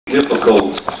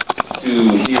difficult to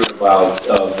hear about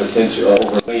potential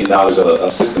over $1 million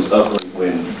of systems upgrade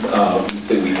when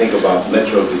we think about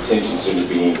Metro Detention Center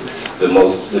being the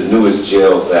newest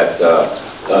jail that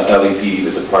LAPD,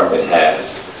 the department,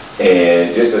 has.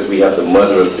 And just as we have the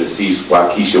mother of deceased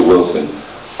Waukesha Wilson,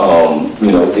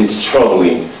 it's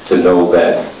troubling to know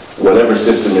that whatever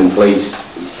system in place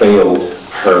failed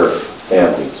her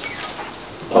family.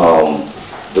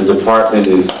 The department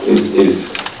is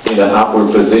in an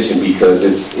awkward position because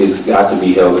it's got to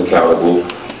be held accountable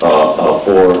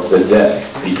for the death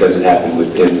because it happened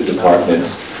within the department's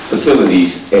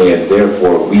facilities, and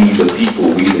therefore we the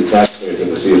people, we the taxpayers in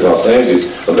the city of Los Angeles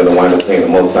are going to wind up paying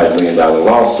a multi-million-dollar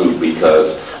lawsuit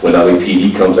because when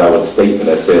LAPD comes out with a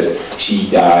statement that says she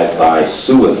died by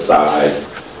suicide,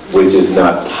 which is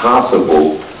not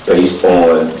possible based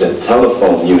on the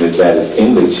telephone unit that is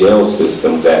in the jail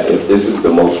system, that if this is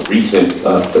the most recent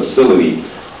facility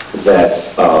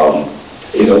that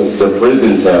the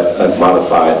prisons have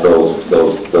modified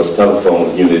those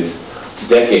telephone units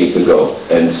decades ago,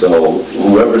 and so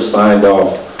whoever signed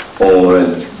off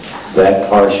on that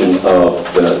portion of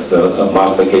the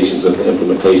modifications of the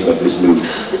implementation of this new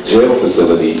jail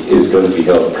facility is going to be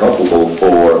held accountable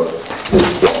for this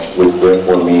death, which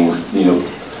therefore means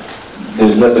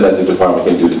there's nothing that the department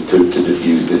can do to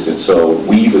diffuse this, and so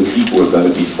we, the people, are going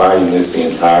to be fighting this the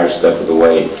entire step of the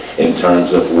way in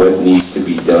terms of what needs to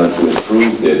be done to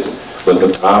improve this. But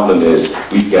the problem is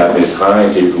we've got Ms.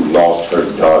 Hines here who lost her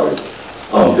daughter.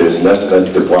 There's nothing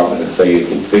that the department can say it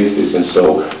can fix this, and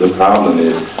so the problem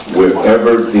is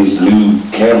wherever these new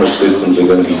camera systems are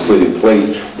going to be put in place,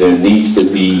 there needs to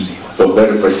be for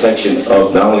better protection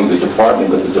of not only the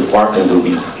department, but the department will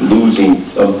be losing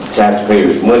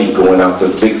taxpayers' money going out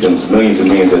to victims, millions and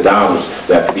millions of dollars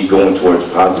that could be going towards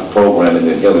positive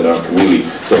programming and healing our community.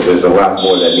 So there's a lot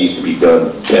more that needs to be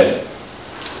done better.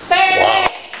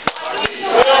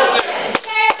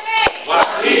 Wow.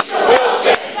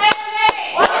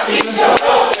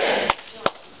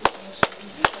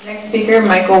 Next speaker,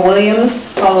 Michael Williams,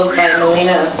 followed by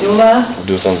Melina Abdullah. We'll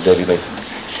do this on a daily basis.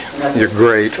 You're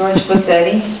great. George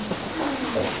Bossetti.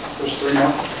 There's 3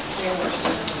 now?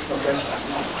 Okay.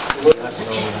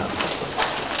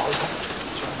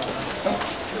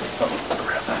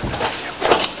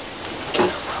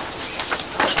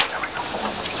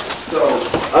 So,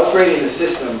 upgrading the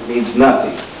system means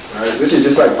nothing. Right? This is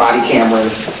just like body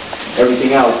cameras,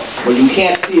 everything else. When you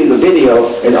can't see the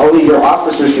video, and only your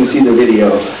officers can see the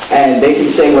video, and they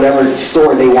can say whatever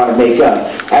story they want to make up.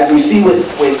 As we see with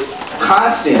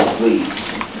constantly,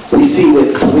 we see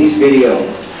with police video,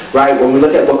 right? When we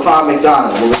look at Laquan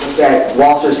McDonald, when we look at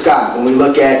Walter Scott, when we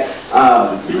look at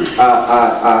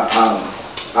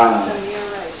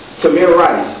Tamir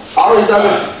Rice, all these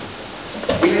other,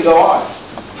 we can go on,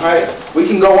 right? We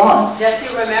can go on. Jesse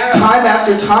Romero. Time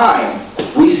after time,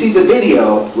 we see the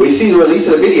video, we see the release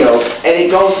of the video, and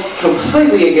it goes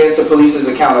completely against the police's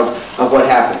account of what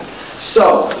happened.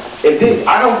 So,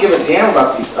 I don't give a damn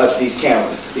about these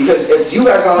cameras, because if you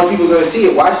guys are the only people going to see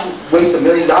it, why waste $1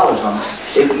 million on it?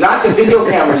 It's not the video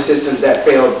camera systems that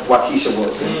failed Waukesha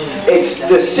Wilson. It's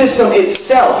the system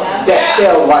itself that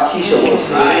failed Waukesha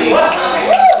Wilson.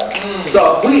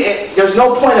 So there's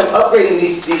no point of upgrading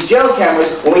these jail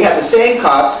cameras when we have the same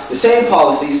cops, the same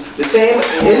policies, the same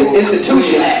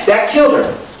institutions that killed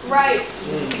her. Right.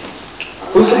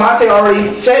 Bustamante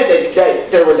already said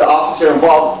that there was an officer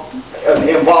involved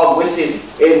with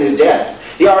in his death.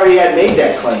 He already had made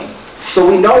that claim. So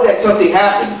we know that something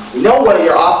happened. We know one of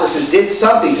your officers did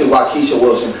something to Waukesha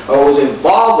Wilson or was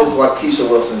involved with Waukesha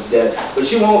Wilson's death, but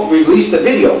you won't release the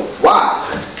video. Why?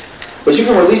 But you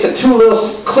can release a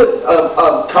 2-little clip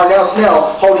of Carnell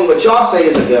Snell holding what y'all say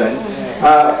is a gun.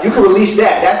 You can release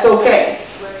that. That's okay.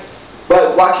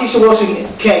 But Waukesha Wilson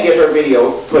can't get her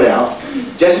video put out.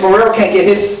 Jesse Morrell can't get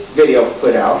his video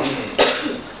put out.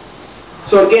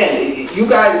 So again, you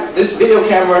guys, this video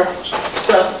camera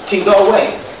stuff can go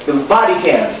away. The body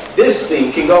cams, this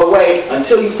thing can go away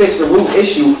until you fix the root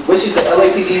issue, which is the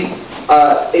LAPD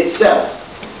itself.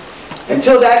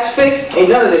 Until that's fixed, ain't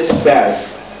none of this bad.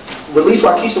 Release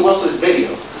Waukesha Wilson's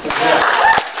video.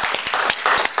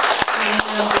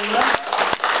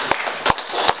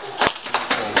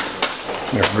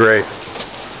 You're great.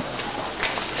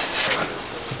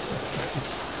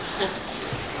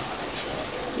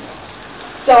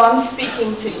 So I'm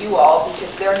speaking to you all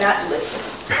because they're not listening.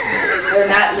 They're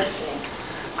not listening.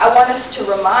 I want us to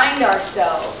remind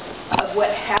ourselves of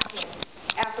what happened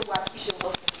after Waukesha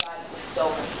Wilson's body was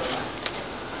stolen from us.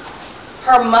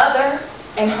 Her mother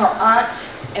and her aunt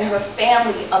and her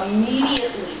family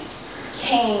immediately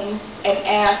came and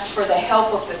asked for the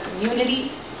help of the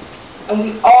community and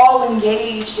we all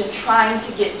engaged in trying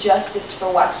to get justice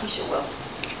for Waukesha Wilson.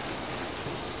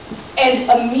 And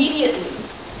immediately,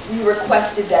 we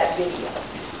requested that video.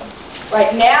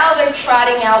 Right now, they're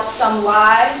trotting out some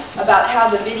lie about how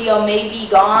the video may be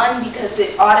gone because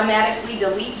it automatically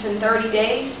deletes in 30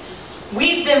 days.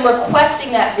 We've been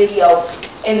requesting that video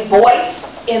in voice,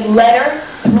 in letter,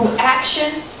 through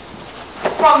action,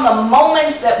 from the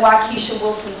moment that Waukesha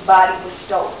Wilson's body was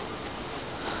stolen.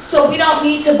 So we don't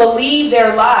need to believe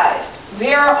their lies.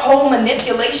 Their whole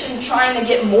manipulation trying to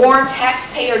get more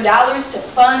taxpayer dollars to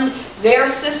fund their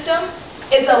system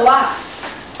is a lie.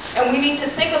 And we need to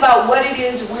think about what it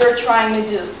is we're trying to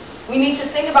do. We need to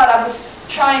think about, I was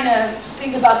trying to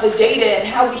think about the data and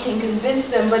how we can convince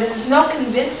them, but it is no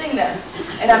convincing them.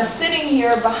 And I'm sitting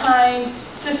here behind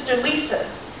Sister Lisa,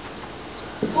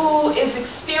 who is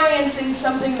experiencing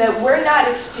something that we're not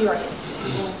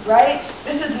experiencing, right?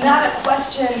 This is not a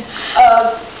question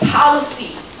of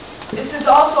policy. This is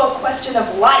also a question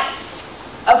of life,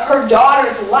 of her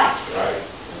daughter's life. Right.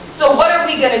 So what are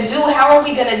we going to do? How are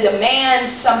we going to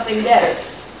demand something better?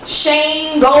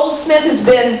 Shane Goldsmith has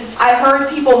been, I heard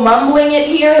people mumbling it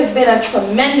here, has been a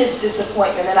tremendous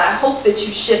disappointment, and I hope that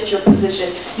you shift your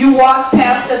position. You walked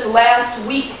past us last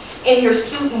week in your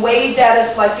suit and waved at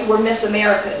us like you were Miss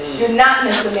America. You're not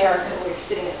Miss America.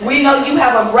 We know you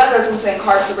have a brother who's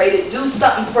incarcerated. Do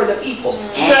something for the people.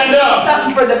 Stand up! Do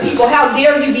something for the people. How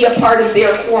dare you be a part of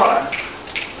their forum?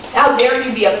 How dare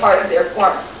you be a part of their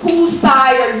forum? Whose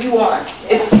side are you on?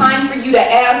 It's time for you to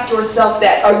ask yourself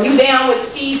that. Are you down with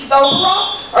Steve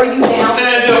Soboroff? Or are you down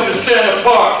Stand up and stand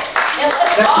apart! And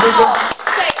let's all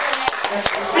say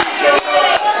your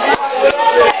name.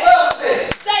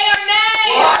 Say your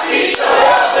name. Waukesha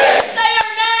Wilson! Say your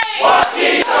name.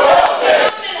 Waukesha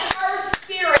Wilson! Come in her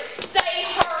spirit. Say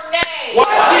her name.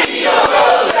 Waukesha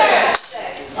Wilson!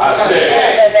 I say.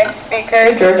 The next speaker,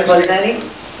 George Blazzetti.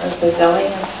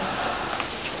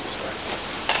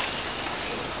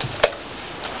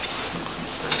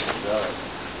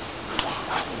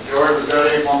 George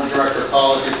Blazzetti, former Director of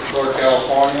Policy for Florida,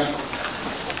 California.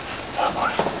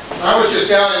 I was just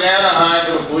down in Anaheim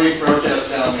for the police protest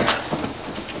down there.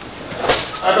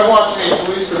 I've been watching these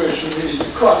police commission meetings.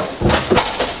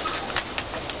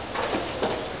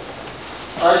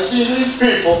 I see these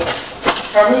people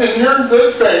coming in here in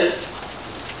good faith,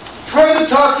 trying to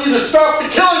talk to you to stop the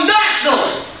killing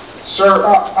nationally. Sir,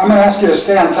 I'm going to ask you to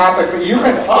stay on topic, but you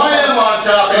can... I am on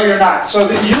topic. No, you're not. So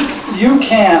that you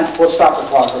can... We'll stop the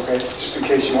clock, okay? Just in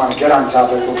case you want to get on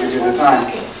topic, we'll give you the time.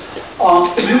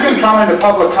 You can come into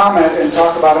public comment and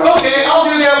talk about it. Okay, I'll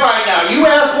do that right now. You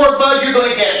ask for Bud, you're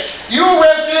going to get it. You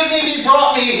arrested me, you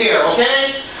brought me here,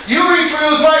 okay? You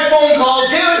refused my phone call,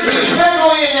 guaranteed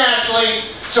federally and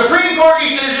nationally, Supreme Court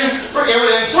decision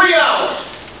within 3 hours.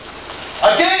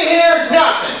 A day here is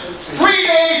nothing. 3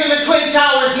 days in the Twin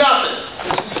Towers, nothing.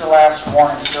 This is your last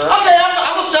warning, sir. Okay, I'm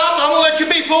going to stop. I'm going to let you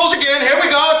be fools again. Here we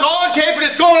go. It's all on tape and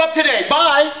it's going up today.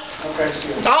 Bye. Okay,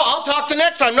 see you. I'll talk the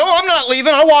next time. No, I'm not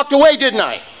leaving. I walked away, didn't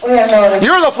I? We have no other...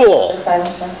 You're the fool.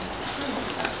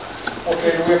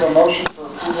 Okay, do we have a motion for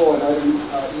approval at item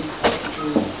E?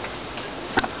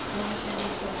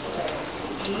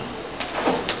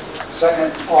 Second,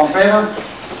 all in favor?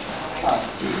 We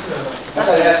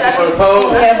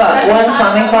have one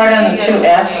comment card on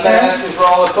 2F, sir. for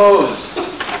all opposed.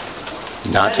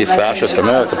 Nazi fascist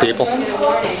America, people.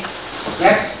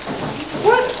 Next.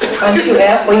 On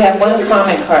 2F, we have one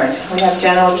comment card. We have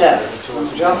General Jeff.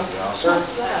 Mr. Jeff, sir.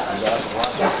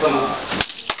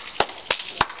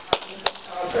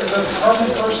 Is a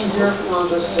department person here for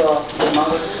this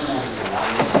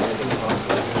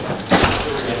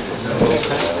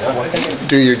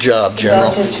Do your job,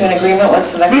 General. Relative to an agreement with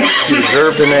Selective You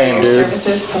deserve the name, dude.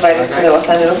 Services provided for the Los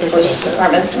Angeles Police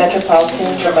Department's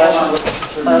Metropolitan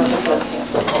Prevention Policy.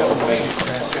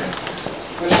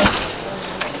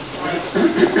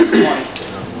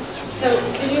 So,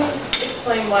 can you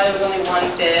explain why there was only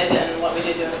one bid and what we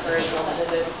did to encourage multiple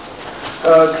bids?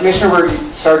 Commissioner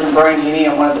Sergeant Brian Haney,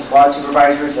 I'm one of the SWAT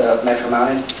supervisors of Metro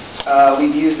Mountain.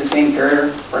 We've used the same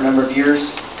carrier for a number of years.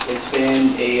 It's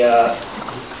been a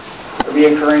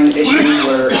reoccurring issue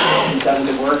where he's done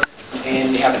good work,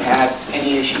 and we haven't had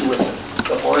any issue with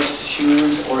the horse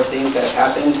shoes or things that have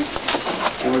happened,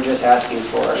 and we're just asking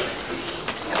for a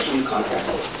new contract.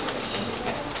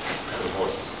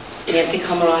 Nancy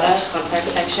Camarada, contract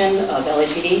section of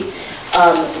LAPD.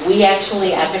 We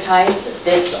actually advertised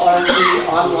this RFP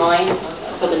online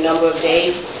for the number of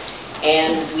days,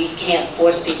 and we can't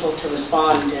force people to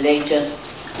respond. They just,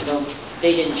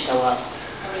 they didn't show up.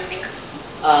 How many?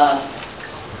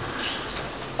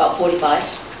 About 45.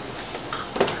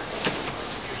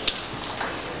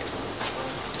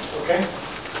 Okay?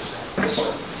 Yes,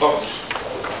 sir. Folks.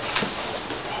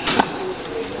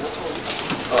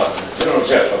 General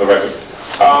Jeff, for the record.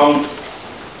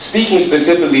 Speaking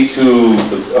specifically to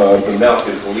the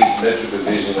Mounted Police Metro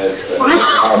Division,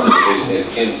 Metropolitan Division is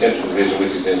in Central Division,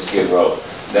 which is in Skid Row.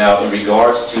 Now, in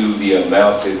regards to the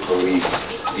Mounted Police,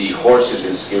 the horses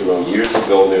in Skid Row, years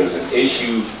ago there was an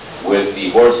issue with the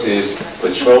horses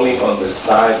patrolling on the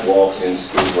sidewalks in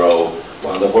Skid Row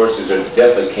while the horses are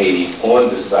defecating on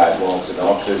the sidewalks and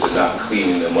officers are not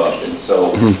cleaning them up. And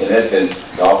so, in essence,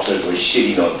 the officers were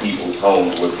shitting on people's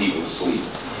homes where people sleep,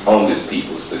 homeless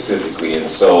people specifically. And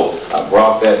so I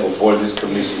brought that before this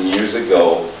commission years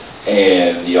ago,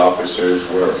 and the officers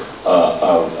were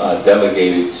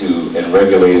delegated to and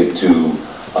regulated to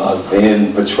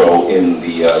then patrol in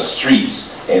the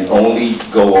streets and only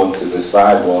go onto the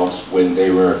sidewalks when they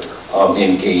were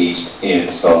engaged in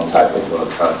some type of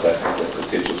contact with a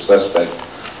potential suspect.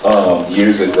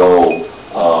 Years ago,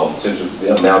 Central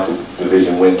Mounted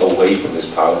Division went away from this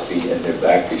policy, and they're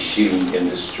back to shitting in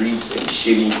the streets and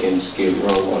shitting in Skid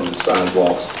Row on the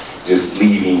sidewalks, just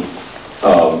leaving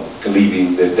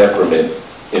the decrement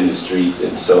in the streets.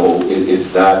 And so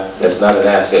that's not an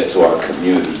asset to our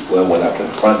community. Well, when I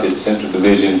confronted Central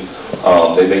Division,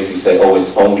 they basically say, oh,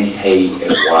 it's only hay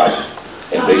and water.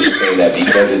 And basically saying that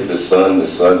because it's the sun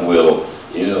will,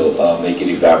 make it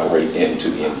evaporate into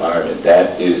the environment.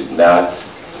 That is not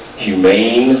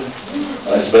humane,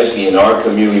 especially in our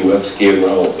community with Skid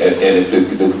Row. And if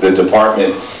the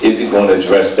department isn't going to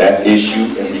address that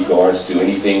issue in regards to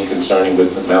anything concerning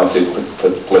with the mounted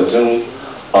platoon,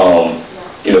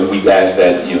 we've asked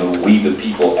that, we the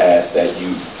people ask that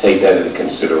you take that into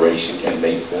consideration and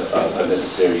make the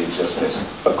necessary adjustments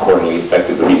accordingly,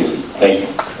 effective immediately. Thank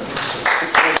you.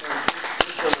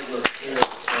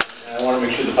 I want to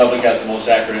make sure the public has the most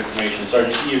accurate information.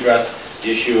 Sergeant, can you address the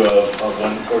issue of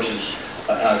when horses,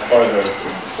 as part of their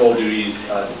patrol duties,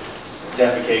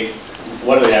 defecate?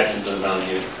 What are the actions of the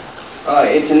mounted unit?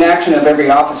 It's an action of every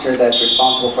officer that's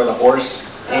responsible for the horse,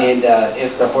 and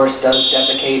if the horse does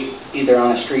defecate either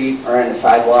on a street or in a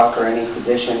sidewalk or any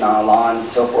position on a lawn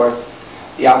and so forth,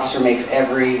 the officer makes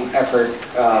every effort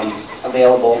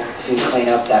available to clean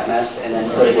up that mess and then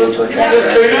put it into a trash.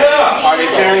 Are they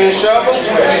carrying shovels?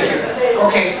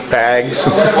 Okay. Bags.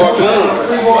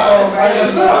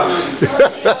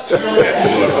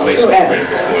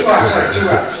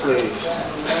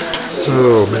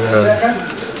 Oh, man.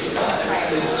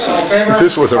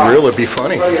 This wasn't real, it'd be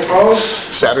funny.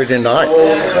 Saturday night.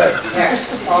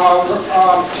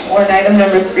 Warrant item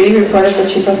number 3, report of the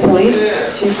Chief of Police,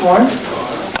 Chief Moore.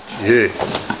 Yeah.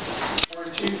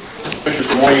 Commissioners,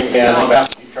 good morning. And on behalf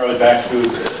of Chief Charlie Back, who,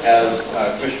 as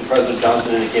Commissioner President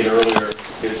Johnson indicated earlier,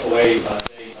 is away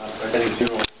attending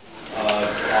funeral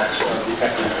officer,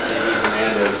 Detective Amy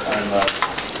Hernandez.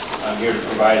 I'm here to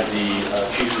provide the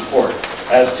Chief's report.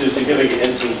 As to significant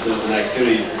instances and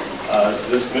activities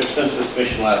since this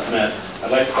commission last met,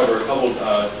 I'd like to cover a couple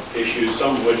issues,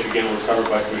 some of which, again, were covered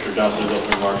by Commissioner Johnson's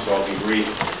opening remarks, so I'll be brief.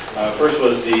 First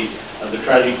was the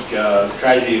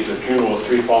tragedy of the funeral of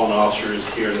 3 fallen officers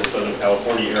here in the Southern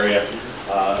California area.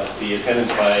 The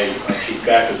attendance by Chief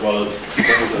Beck, as well as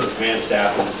members of the command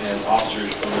staff and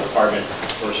officers from the department,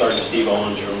 were Sergeant Steve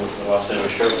Owens from the Los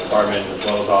Angeles Sheriff's Department, as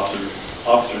well as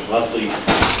Officers Leslie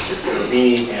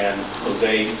Rubini and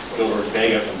Jose Gilbert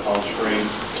Vega from Palm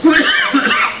Springs.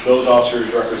 Those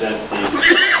officers represent the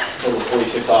total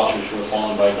 46 officers who were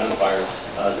fallen by gunfire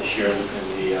this year in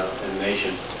the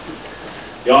nation.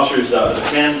 The officers, the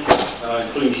command,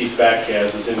 including Chief Beck,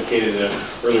 as was indicated in an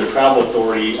earlier travel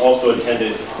authority, also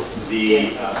attended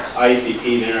the IACP,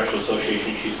 the International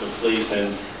Association of Chiefs of Police,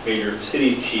 and Major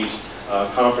City Chiefs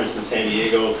conference in San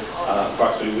Diego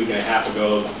approximately a week and a half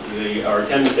ago. Our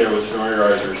attendance there was to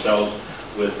familiarize ourselves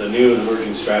with the new and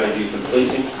emerging strategies in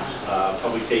policing.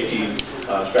 Public safety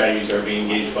strategies are being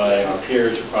engaged by our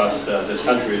peers across this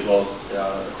country as well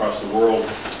as across the world,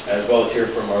 as well as hear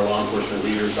from our law enforcement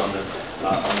leaders on the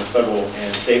federal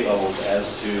and state levels as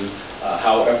to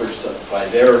how efforts by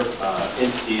their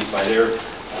entities, by their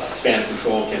span of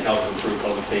control, can help improve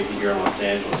public safety here in Los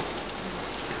Angeles.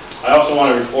 I also want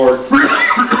to report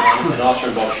an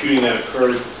officer-involved shooting that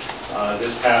occurred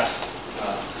this past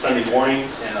Sunday morning,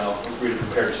 and I'll agree to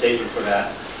prepare a statement for that.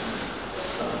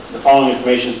 The following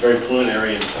information is very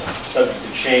preliminary and subject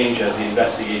to change as the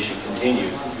investigation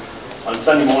continues. On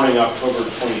Sunday morning, October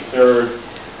 23rd,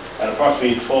 at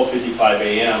approximately 12:55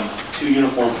 a.m., 2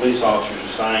 uniformed police officers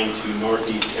assigned to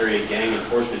Northeast Area Gang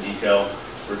Enforcement Detail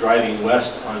were driving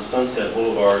west on Sunset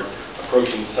Boulevard,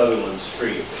 approaching Sutherland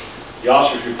Street. The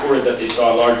officers reported that they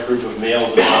saw a large group of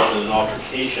males involved in an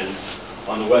altercation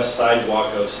on the west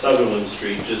sidewalk of Sutherland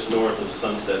Street, just north of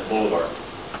Sunset Boulevard.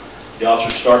 The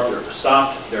officers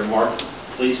stopped their marked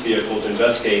police vehicle to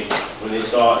investigate when they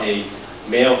saw a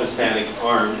male Hispanic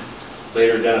armed,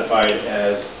 later identified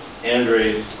as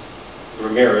Andres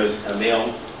Ramirez, a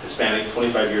male Hispanic,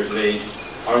 25 years of age,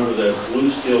 armed with a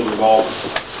blue steel revolver.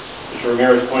 Mr.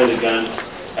 Ramirez pointed the gun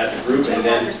at the group and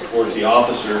then towards the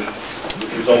officers,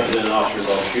 which resulted in an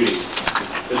officer-involved shooting.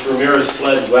 Mr. Ramirez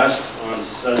fled west on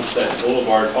Sunset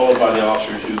Boulevard, followed by the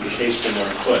officers who chased him on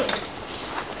foot.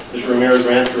 Mr. Ramirez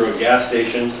ran through a gas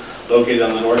station located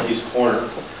on the northeast corner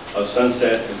of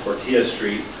Sunset and Portilla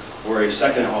Street, where a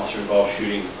second officer-involved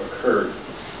shooting occurred.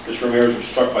 Mr. Ramirez was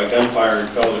struck by gunfire and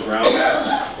fell to the ground,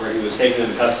 where he was taken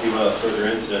into custody without further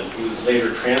incident. He was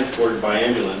later transported by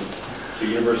ambulance to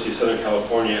University of Southern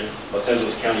California, Los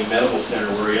Angeles County Medical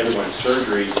Center, where he underwent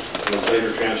surgery and was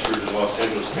later transferred to the Los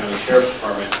Angeles County Sheriff's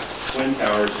Department, Twin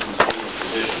Towers, in stable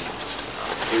condition.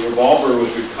 A revolver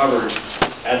was recovered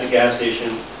at the gas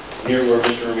station near where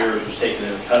Mr. Ramirez was taken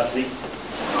into custody.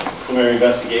 Preliminary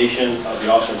investigation of the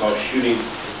officer-involved shooting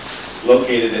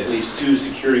located at least 2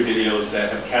 security videos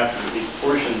that have captured at least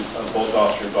portions of both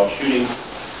officer-involved shootings.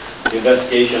 The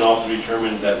investigation also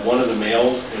determined that one of the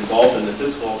males involved in the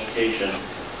physical altercation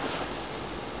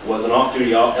was an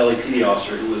off-duty LAPD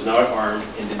officer who was not armed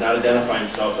and did not identify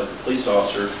himself as a police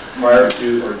officer prior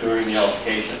to or during the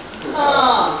altercation.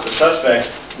 The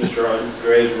suspect, Mr.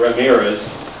 Andres Ramirez,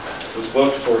 was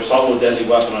booked for assault with a deadly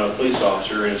weapon on a police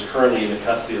officer and is currently in the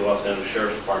custody of the Los Angeles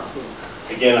Sheriff's Department.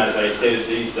 Again, as I stated,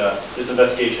 this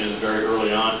investigation is very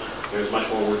early on. There's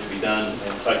much more work to be done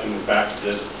in collecting the facts of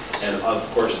this. And of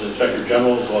course, the Inspector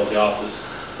General, as well as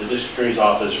the District Attorney's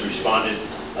Office, responded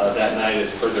that night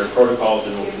as per their protocols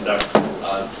and will conduct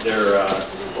their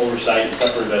oversight and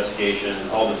separate investigation. And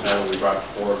all this matter will be brought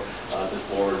before this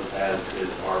board, as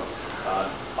is our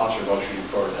officer-involved shooting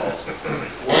protocols.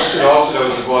 Once the officer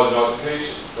that was involved in the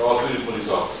altercation, the all-duty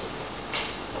police officer,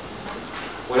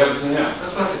 what happened to him?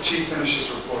 Let's let the chief finish his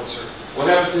report, sir.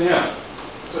 What happened to him?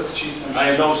 Let's let the chief finish.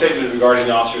 I have no statement regarding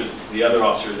the officer, the other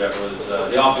officer that was,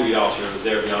 the off-duty officer that was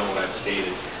there beyond what I've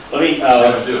stated. Let me,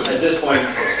 at this point,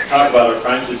 talk about our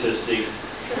crime statistics.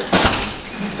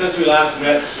 Since we last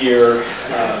met here,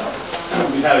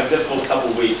 we've had a difficult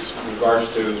couple of weeks in regards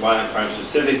to violent crime.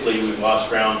 Specifically, we've lost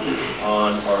ground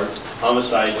on our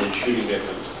homicides and shooting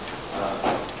victims.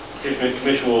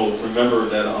 Commission will remember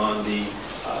that on the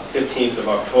 15th of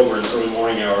October in the early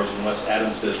morning hours in West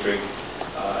Adams District,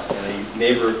 in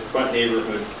a front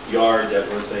neighborhood yard that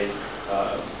was a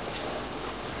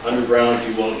underground, if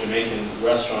you will, Jamaican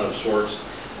restaurant of sorts,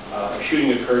 a shooting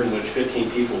occurred in which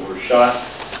 15 people were shot.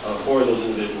 4 of those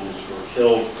individuals were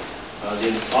killed.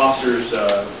 The officers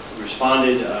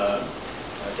responded,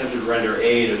 attempted to render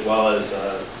aid, as well as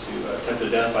to attempt to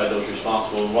identify those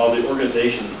responsible. And while the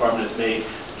organization, the department, has made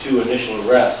 2 initial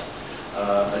arrests,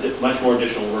 much more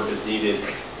additional work is needed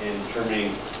in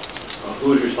determining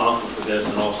who is responsible for this,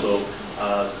 and also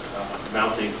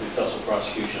mounting successful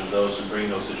prosecution of those and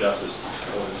bringing those to justice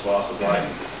over this loss of life.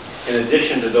 In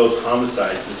addition to those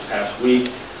homicides this past week,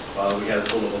 we had a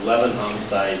total of 11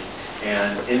 homicides,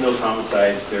 and in those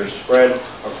homicides they're spread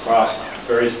across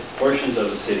various portions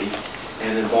of the city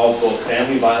and involve both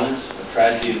family violence, a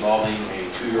tragedy involving a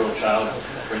 2-year-old child,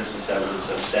 for instance, that was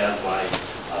stabbed by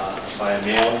a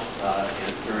male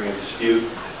during a dispute,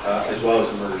 as well as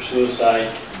a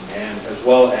murder-suicide, and as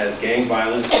well as gang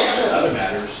violence and other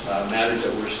matters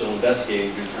that we're still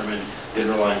investigating to determine the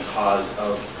underlying cause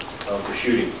of the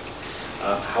shootings.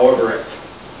 However,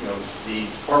 the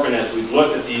department, as we've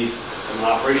looked at these from an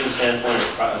operations standpoint,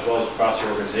 as well as across the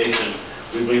organization,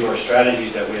 we believe our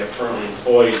strategies that we have currently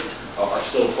employed are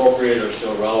still appropriate, are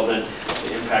still relevant to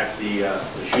impact the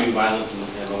shooting violence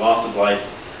and the loss of life.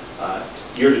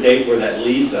 Year to date, where that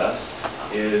leaves us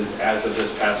is, as of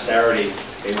this past Saturday,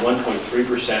 a 1.3%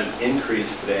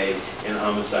 increase today in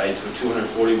homicides, with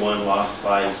 241 lost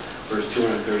lives versus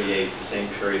 238 the same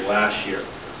period last year.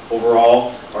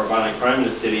 Overall, our violent crime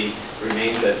in the city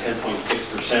remains at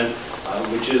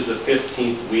 10.6%, which is the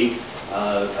 15th week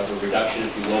of a reduction,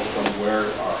 if you will, from where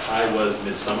our high was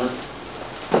midsummer.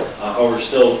 However,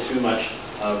 still too much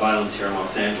violence here in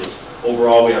Los Angeles.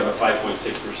 Overall, we have a 5.6%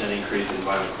 increase in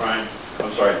violent crime.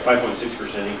 I'm sorry, 5.6%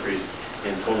 increase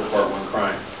in total Part 1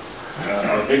 crime.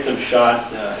 Our victims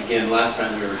shot, again, last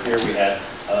time we were here, we had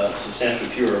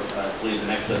substantially fewer, I believe in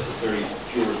excess of 30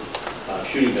 fewer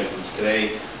shooting victims.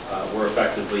 Today, we're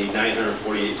effectively 948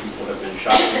 people have been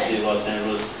shot in the city of Los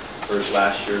Angeles versus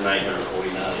last year,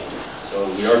 949. So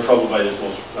we are troubled by this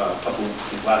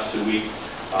these last 2 weeks,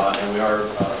 and we are,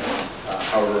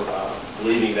 however,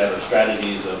 believing that our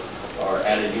strategies of our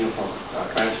added uniform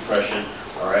crime suppression,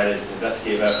 our added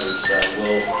investigative efforts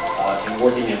will, in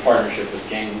working in partnership with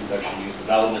Gang Reduction Youth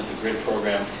Development, the GRID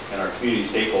program, and our community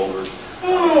stakeholders,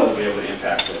 will be able to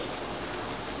impact this.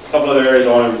 A couple other areas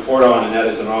I want to report on, and that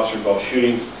is on officer-involved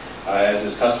shootings. As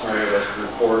is customary of us to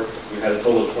report, we've had a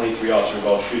total of 23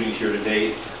 officer-involved shootings year to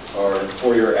date. Our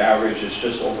 4-year average is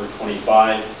just over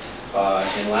 25.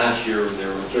 And last year,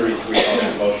 there were 33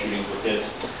 officer-involved shootings with hits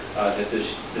at this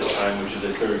time, which is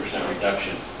a 30%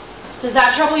 reduction. Does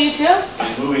that trouble you too?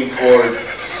 And moving toward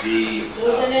the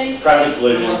traffic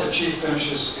collisions. Let the chief finish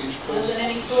his speech, please. Wasn't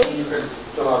any sleep? You could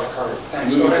fill out a card.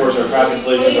 Thanks. Moving towards our traffic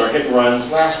collisions, our hit and runs,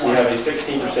 Last we one. have a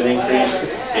 16% increase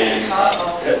in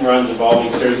hit and runs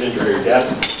involving serious injury or death.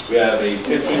 We have a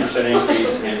 15%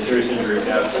 increase in serious injury or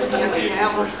death from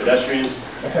versus pedestrians.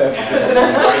 And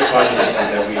the great finding is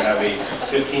that we have a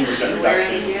 15%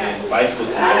 reduction in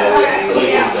bicyclists involved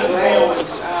collisions that involve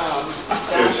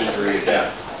serious injury or death.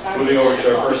 Moving over to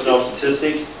our personnel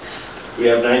statistics, we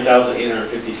have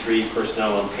 9,853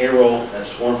 personnel on payroll. That's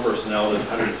sworn personnel, and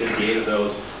 158 of those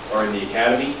are in the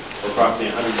academy. We're approximately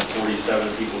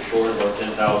 147 people short of our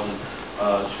 10,000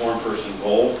 sworn person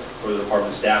goal for the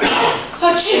department staffing.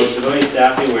 For civilian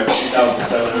staffing, we have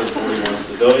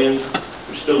 2,741 civilians,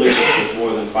 which still leaves us with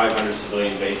more than 500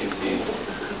 civilian vacancies.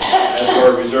 As for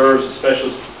our reserves,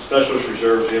 specialist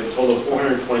reserves, we have a total of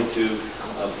 422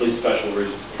 police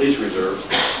reserves.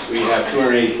 We have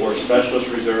 284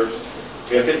 specialist reserves.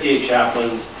 We have 58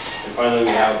 chaplains, and finally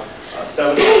we have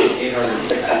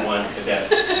 7,861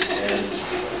 cadets. And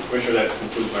Commissioner, that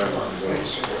concludes my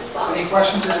remarks. Any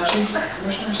questions of the chief,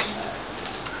 commissioners?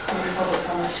 How many public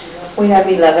comments do you have? We have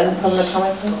 11 public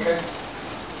comments. Okay.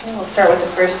 Okay, we'll start with the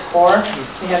first 4.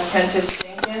 We have Prentice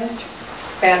Jenkins,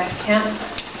 Vance Kemp,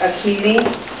 Akivi,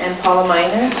 and Paula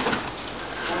Miner.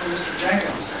 Mr.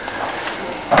 Jenkins.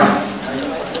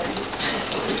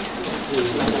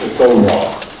 It's so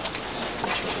wrong.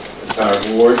 Entire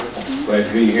board, glad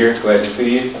to be here, glad to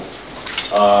see you.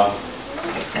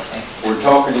 We're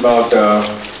talking about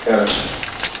had a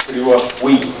pretty rough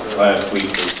week last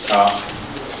week for cops.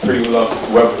 Pretty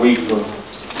rough week for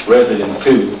residents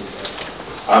too.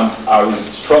 I was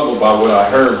troubled by what I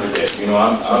heard today. You know,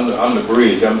 I'm the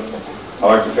bridge. I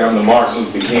like to say I'm the Martin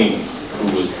Luther King, who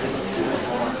was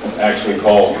actually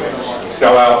called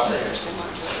sellout.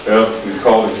 Yeah, he's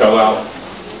called a sellout.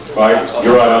 Right?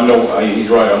 You're right. He's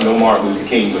right. I'm no Martin Luther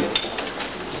King, but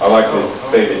I like to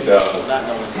say that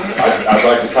I'd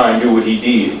like to try and do what he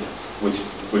did, which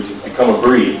is become a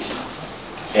bridge.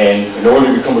 And in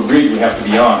order to become a bridge, we have to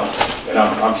be honest. And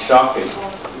I'm shocked at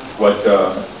what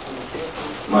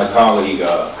my colleague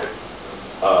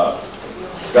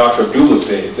Dr. Abdullah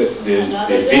said.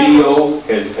 The video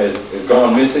has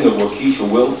gone missing of Waukesha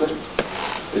Wilson.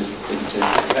 Is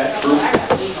that true?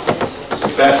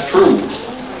 If that's true,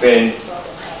 then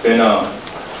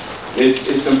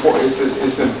it's important.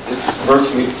 It's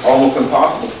virtually almost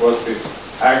impossible for us to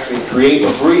actually create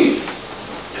a bridge,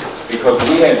 because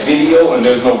we had video and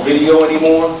there's no video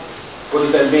anymore. What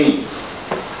does that mean?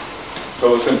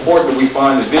 So it's important that we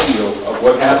find the video of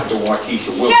what happened to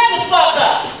Waukesha Wilson. Shut the fuck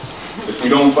up! If we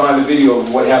don't find the video of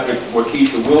what happened to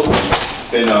Waukesha Wilson,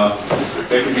 then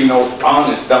there could be no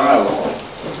honest dialogue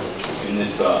in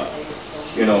this,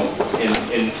 in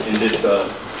this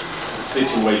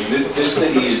situation. This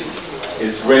city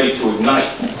is ready to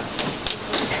ignite.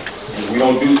 If we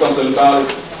don't do something about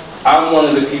it, I'm one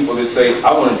of the people that say,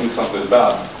 I want to do something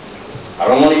about it. I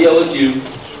don't want to yell at you.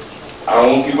 I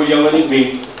don't want people yelling at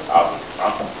me.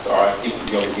 I'm sorry, people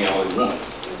yell at me all they want.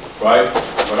 Right?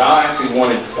 But I'm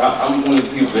one of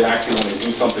the people that actually want to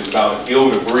do something about it.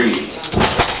 Build a bridge.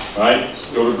 Right?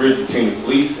 Build a bridge between the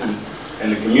police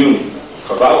and the community.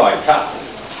 Because I like cops.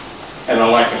 And I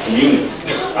like the community.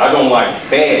 I don't like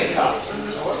bad cops.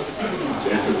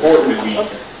 It's important that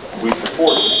we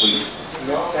support the police.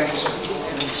 Thank you, sir.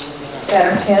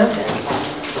 Madam Kemp.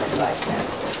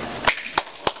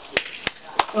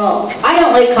 Well, I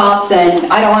don't like cops, and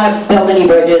I don't want to build any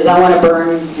bridges. I want to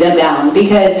burn them down,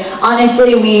 because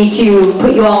honestly, we need to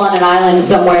put you all on an island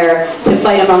somewhere to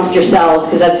fight amongst yourselves,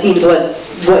 because that seems what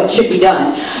should be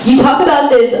done. You talk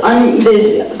about this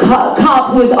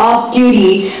cop who was off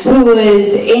duty, who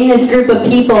was in this group of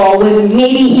people. Was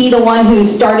maybe he the one who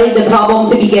started the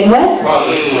problem to begin with?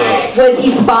 Was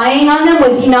he spying on them?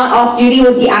 Was he not off duty?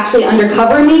 Was he actually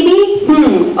undercover maybe?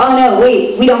 Oh no,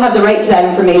 wait, we don't have the right to that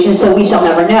information, so we shall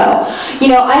never know. You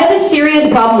know, I have a serious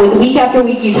problem with week after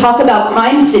week you talk about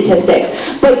crime statistics,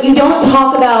 but you don't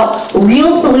talk about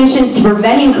real solutions to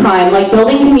preventing crime, like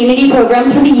building community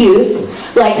programs for the youth,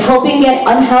 like helping get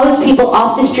unhoused people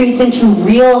off the streets into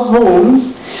real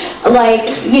homes,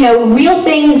 like, you know, real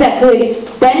things that could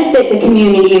benefit the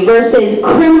community versus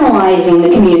criminalizing the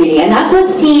community. And that's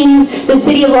what seems the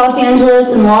City of Los Angeles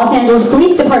and the Los Angeles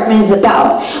Police Department is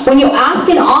about. When you ask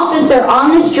an officer on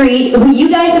the street, who you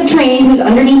guys have trained, who's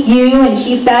underneath you and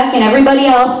Chief Beck and everybody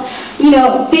else, you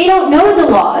know, they don't know the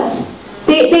laws.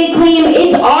 They claim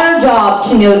it's our job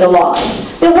to know the laws.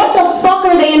 Then what the fuck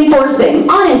are they enforcing?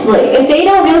 Honestly, if they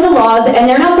don't know the laws and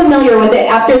they're not familiar with it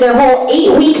after their whole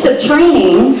 8 weeks of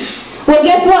training, well,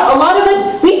 guess what? A lot of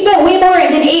us, we spent way more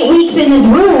than 8 weeks in this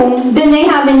room than they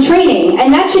have in training, and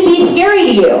that should be scary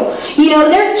to you. You know,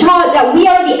 they're taught that we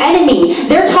are the enemy.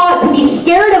 They're taught to be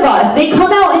scared of us. They come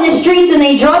out in the streets and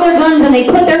they draw their guns and they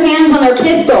put their hands on their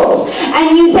pistols.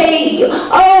 And you say,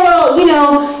 oh, well, you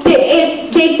know,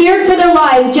 if they feared for their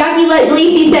lives. Jackie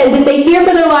Lacey says if they fear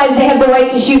for their lives, they have the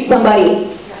right to shoot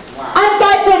somebody. I'm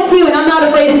 5'2" and I'm not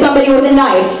afraid of somebody with a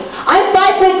knife. I'm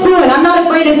 5'2" and I'm not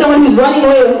afraid of someone who's running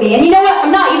away with me. And you know what?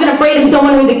 I'm not even afraid of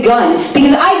someone with a gun.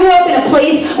 Because I grew up in a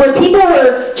place where people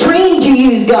were trained to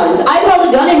use guns. I've held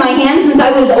a gun in my hand since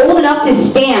I was old enough to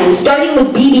stand, starting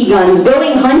with BB guns,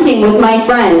 going hunting with my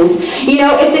friends. You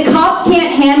know, if the cops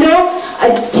can't handle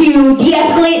to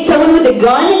de-escalate someone with a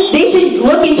gun, they should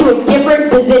look into a different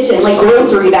position, like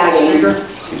grocery bagging.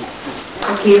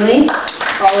 Keeley,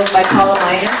 followed by Paula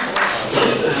Miner.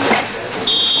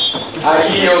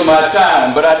 I yield my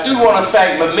time, but I do want to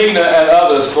thank Melina and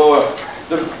others for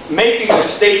making the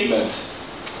statements.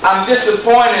 I'm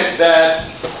disappointed that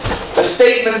the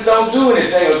statements don't do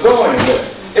anything or go anywhere.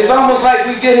 It's almost like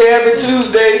we get here every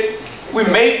Tuesday, we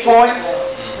make points,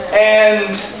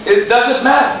 and it doesn't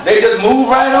matter. They just move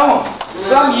right on.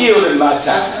 So I'm yielding my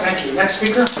time. Thank you. Next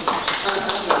speaker.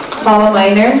 Paula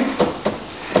Miner,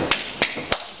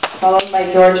 followed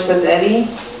by George Bazzetti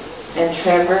and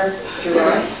Trevor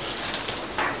Gerard.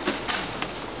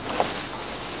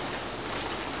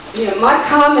 Yeah, my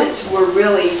comments were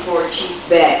really for Chief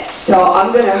Beck, so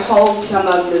I'm going to hold some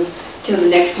of them till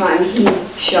the next time he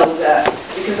shows up,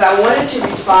 because I wanted to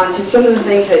respond to some of the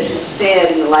things that he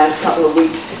said in the last couple of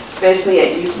weeks, especially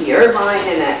at UC Irvine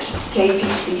and at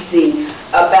KPCC,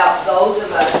 about those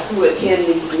of us who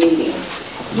attend these meetings.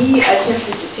 He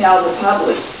attempted to tell the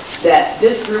public that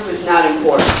this group is not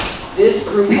important. This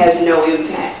group has no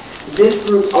impact. This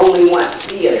group only wants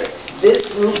theater.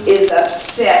 This group is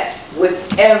upset with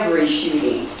every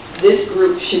shooting. This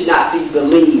group should not be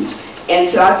believed.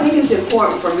 And so I think it's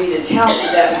important for me to tell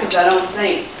you that, because I don't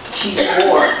think Chief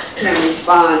Moore can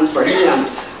respond for him.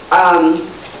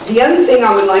 The other thing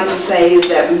I would like to say is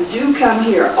that we do come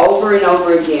here over and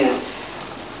over again,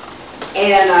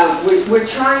 and we're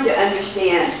trying to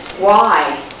understand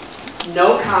why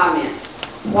no comments,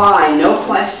 why no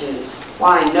questions,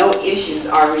 why no issues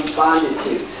are responded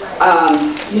to.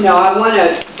 You know, I want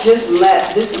to just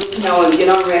let this group know and get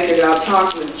on record, and I'll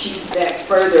talk with Chief Beck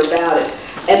further about it.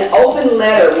 An open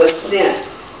letter was sent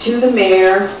to the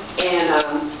mayor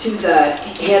and to the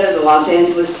head of the Los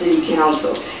Angeles City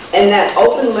Council. And that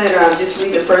open letter, I'll just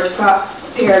read the first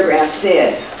paragraph,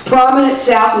 said, prominent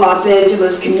South Los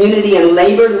Angeles community and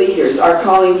labor leaders are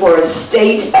calling for a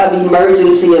state of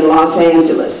emergency in Los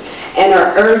Angeles and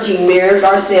are urging Mayor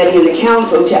Garcetti and the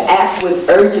council to act with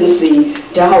urgency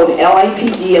to hold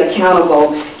LAPD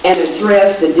accountable and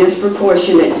address the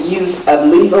disproportionate use of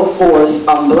lethal force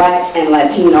on Black and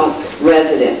Latino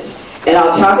residents. And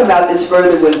I'll talk about this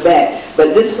further with Beck,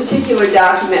 but this particular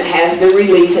document has been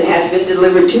released, it has been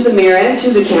delivered to the mayor and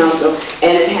to the council,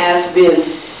 and it has been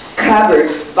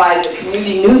covered by the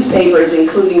community newspapers,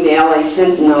 including the LA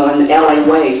Sentinel and the LA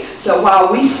Wave. So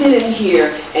while we sit in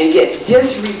here and get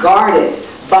disregarded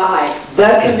by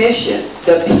the commission,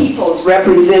 the people's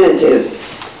representatives,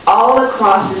 all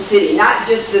across the city, not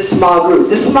just this small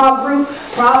group. The small group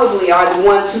probably are the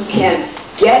ones who can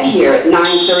get here at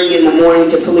 9:30 in the morning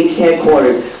to police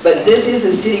headquarters. But this is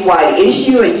a citywide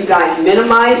issue, and you guys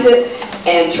minimize it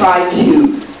and try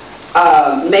to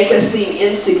make us seem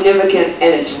insignificant,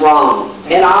 and it's wrong.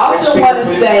 And I also want to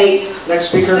say,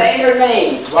 say your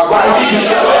name.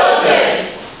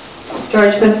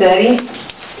 George Bazzetti,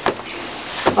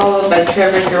 followed by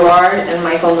Trevor Gerard and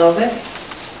Michael Novick.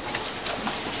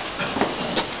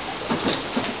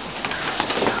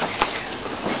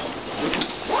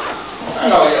 I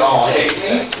know you all hate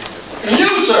me. And you,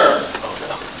 sir,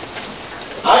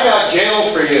 I got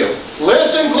jail for you.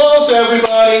 Listen close,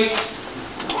 everybody.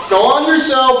 Go on your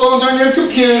cell phones, on your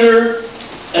computer,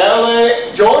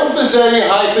 George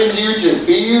Bazzetti-YouTube,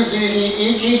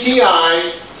 B-U-Z-Z-E-T-T-I.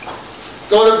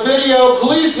 Go to video,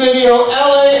 police video,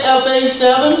 LAFA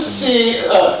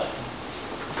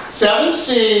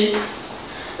 7C.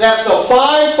 That's the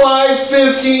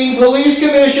 5/5/15 Police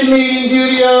Commission meeting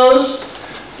videos.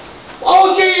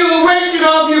 Okay, you erased it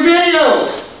off your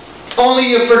videos.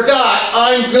 Only you forgot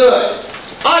I'm good.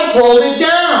 I pulled it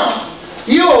down.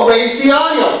 You erased the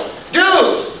audio.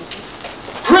 Dudes,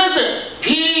 prison,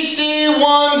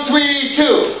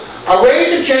 PC-132. Erase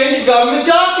and change a government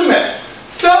document.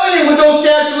 Felony with those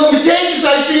statute of limitations,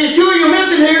 I see two of you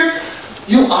missing here.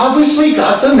 You obviously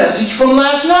got the message from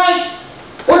last night.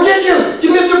 Or did you?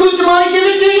 Did Mr. Bustamante give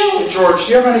it to you? Hey, George, do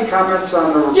you have any comments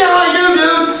on the... Yeah, I do,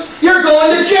 dude. You're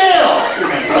going to jail.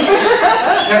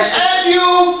 And you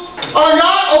are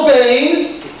not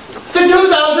obeying the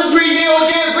 2003 DOJ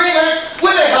agreement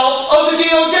with the help of the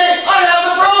DOJ. I have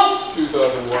the proof.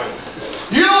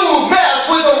 2001. You messed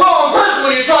with the wrong person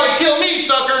when you tried to kill me,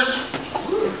 suckers.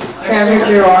 Travis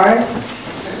Gerard.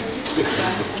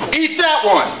 Eat that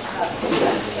one.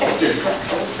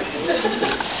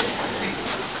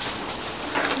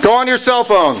 Go on your cell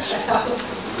phones.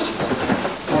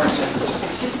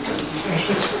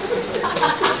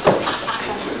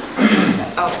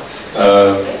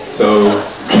 So,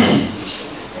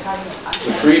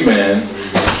 the free man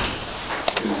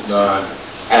does not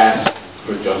ask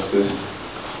for justice,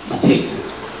 he takes it.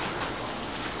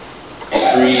 A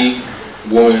free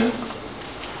woman,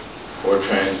 or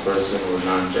trans person, or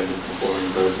non-gender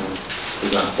conforming person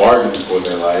does not bargain for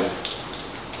their life.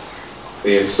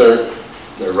 They assert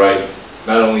their right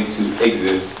not only to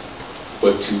exist,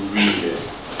 but to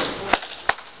resist.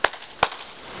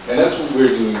 And that's what we're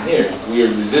doing here. We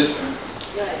are resisting.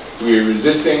 We are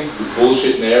resisting the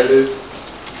bullshit narrative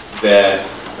that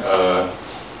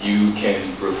you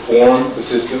can reform the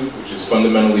system, which is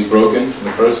fundamentally broken in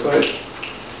the first place.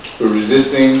 We're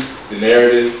resisting the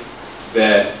narrative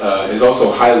that is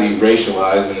also highly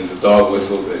racialized and is a dog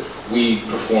whistle that we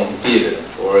perform theater,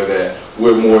 or that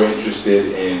we're more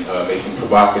interested in making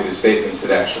provocative statements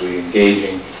than actually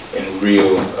engaging in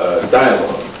real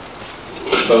dialogue.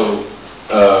 So,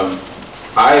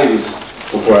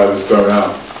 before I was thrown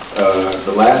out,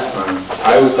 the last time,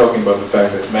 I was talking about the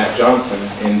fact that Matt Johnson,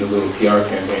 in the little PR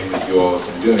campaign that you all have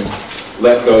been doing,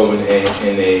 let go in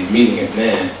a meeting at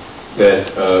NAN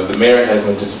that the mayor has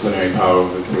no disciplinary power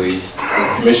over the police,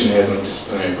 the commission has no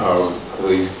disciplinary power over the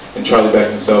police, and Charlie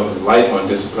Beck himself is light on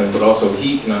discipline, but also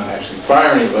he cannot actually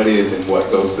fire anybody, then what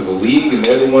goes to the league, and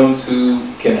they're the ones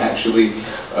who can actually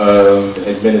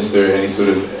administer any sort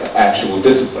of actual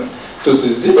discipline. So it's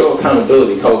a zero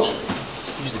accountability culture.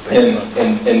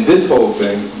 And this whole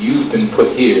thing, you've been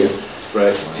put here,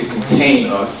 right, to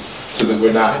contain us so that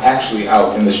we're not actually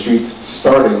out in the streets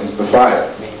starting the fire.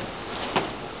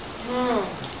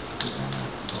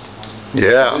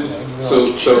 Yeah.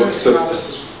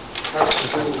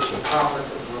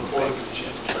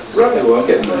 Right, well, I'm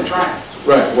getting there.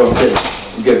 Right, well,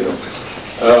 I'm getting there.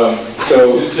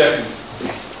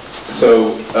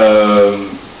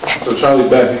 So Charlie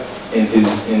Beck, in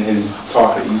his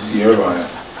talk at UC Irvine,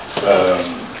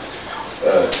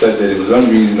 said that it was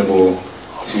unreasonable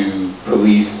to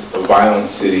police a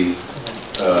violent city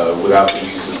without the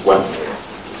use of weaponry,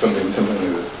 something like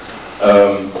this.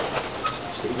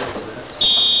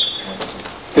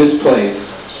 This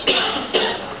place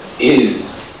is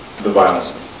the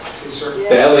violence.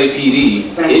 The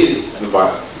LAPD is the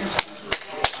violence.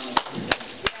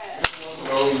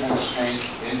 Rolling down the streets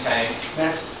in tanks,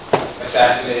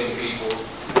 assassinating people,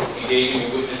 engaging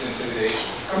in witness intimidation.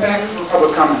 Come back for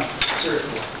public comment.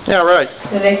 Seriously. Yeah, right.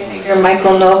 The next speaker,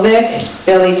 Michael Novick,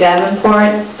 Billy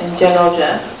Davenport, and General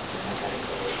Jeff.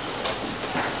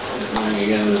 Good morning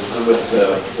again. I'm with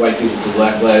White People for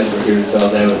Black Lives. We're here in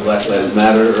Philadelphia with Black Lives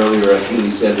Matter. Earlier,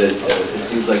 Keely said that it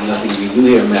seems like nothing you do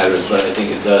here matters, but I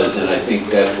think it does, and I think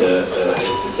that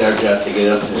it's our job to get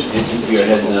up into your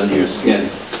head and under your skin.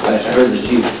 I heard the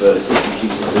Assistant Chief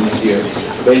of Police here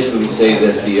basically say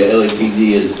that the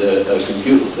LAPD is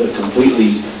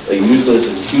completely useless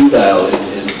and futile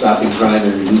in stopping crime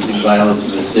and reducing violence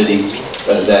in the city.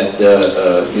 That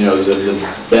the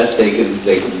best they can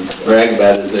brag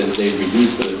about is that they've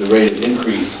reduced the rate of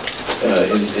increase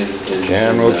in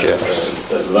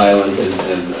violence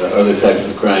and other types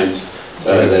of crimes.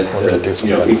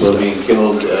 People are being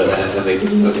killed and they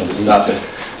can do nothing to stop it.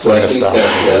 So I think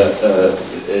that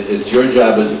it's your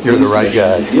job as a police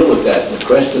commissioner to deal with that, to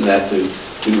question that, to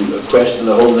question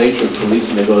the whole nature of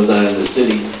policing that goes on in the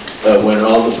city when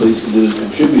all the police can do is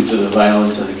contribute to the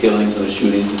violence and the killings and the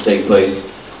shootings that take place.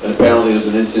 And apparently there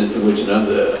was an incident in which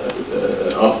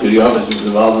off-duty officer was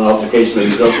involved in an altercation that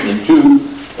resulted in two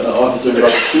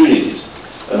officer-involved shootings.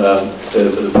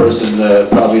 The person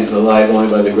probably is alive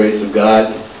only by the grace of God.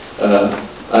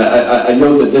 I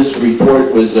know that this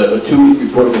report was a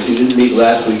 2-week report because you didn't meet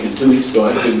last week, and 2 weeks ago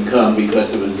I couldn't come because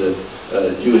it was a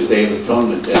Jewish Day of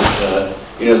Atonement. And,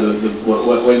 you know,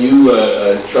 when you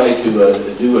try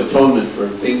to do atonement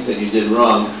for things that you did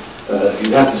wrong,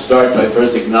 you have to start by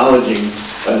first acknowledging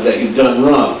that you've done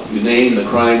wrong. You name the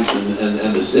crimes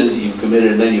and the sins that you've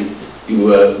committed, and then you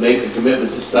make a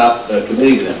commitment to stop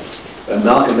committing them.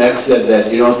 Malcolm X said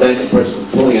that you don't thank a person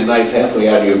for pulling a knife halfway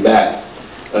out of your back.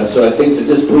 So I think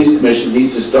that this police commission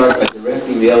needs to start by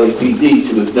directing the LAPD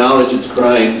to acknowledge its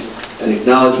crimes and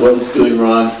acknowledge what it's doing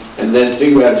wrong, and then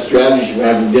figure out a strategy for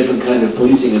having different kind of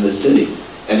policing in the city.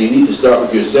 And you need to start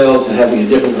with yourselves and having a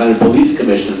different kind of police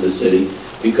commission in the city,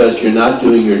 because you're not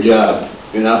doing your job.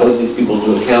 You're not holding these people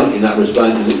to account. You're not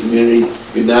responding to the community.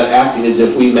 You're not acting as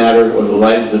if we matter or the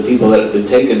lives of the people that have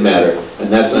been taken matter, and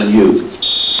that's on you.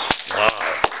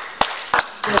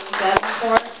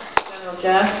 General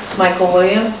Jeff, Michael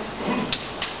Williams.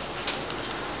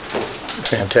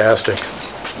 Fantastic.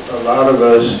 A lot of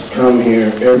us come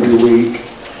here every week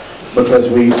because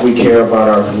we care about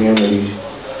our communities,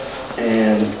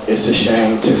 and it's a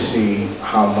shame to see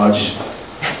how much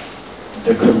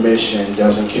the commission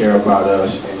doesn't care about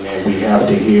us, and then we have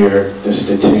to hear the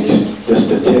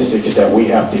statistics that we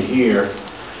have to hear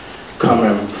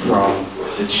coming from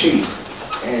the chief.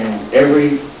 And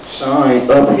every sign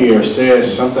up here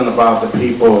says something about the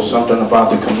people, something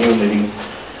about the community,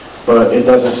 but it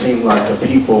doesn't seem like the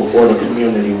people or the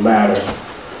community matter.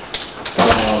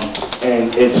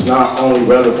 And it's not only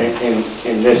relevant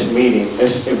in this meeting,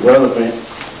 it's irrelevant.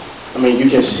 I mean, you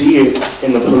can see it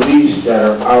in the police that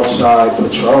are outside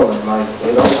patrolling, like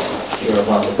they don't care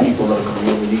about the people of the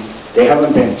community. They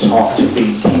haven't been taught to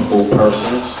be people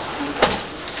persons.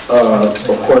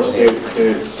 Of course,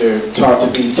 they're taught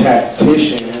to be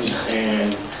tacticians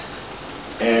and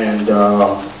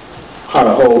how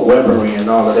to hold weaponry and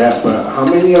all of that, but how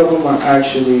many of them are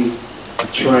actually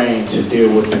trained to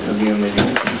deal with the community,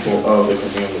 people of the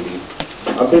community?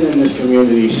 I've been in this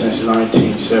community since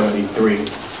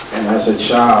 1973, and as a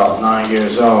child, 9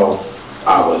 years old,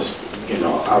 I was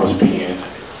being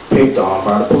picked on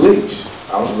by the police.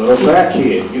 I was a little black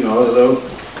kid, the little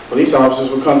police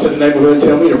officers would come to the neighborhood and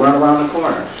tell me to run around the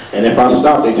corner, and if I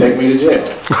stopped, they'd take me to jail.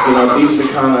 These are the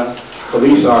kind of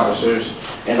police officers.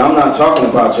 And I'm not talking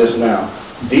about just now.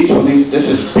 This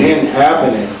has been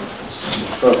happening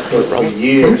for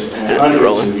years and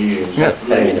hundreds of years. Yeah,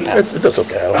 that's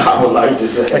okay. I would like to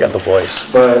say. I got the voice.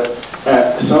 But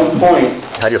at some point,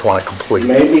 I just want it complete.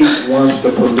 Maybe once the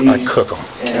police cook them.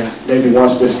 And maybe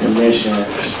once this commission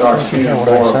starts being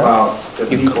more about the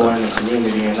people in the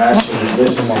community and actually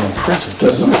listening to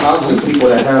some positive people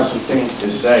that have some things to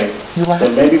say,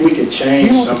 then maybe we could change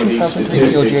some of these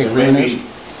statistics, and maybe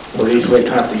police wouldn't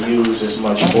have to use as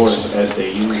much force as they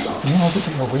use on them.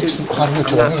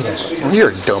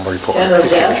 You're a dumb reporter. You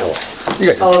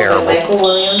guys are terrible.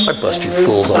 I bust you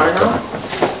fools all the time.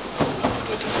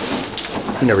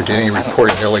 You never did any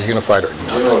reporting in LA Unified.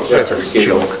 General Jeff from Skid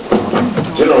Row.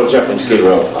 General Jeff from Skid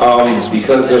Row.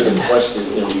 Because there's a question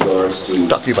in regards to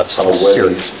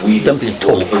whether we them being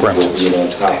total criminals.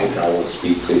 On topic, I will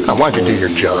speak to. I want you to do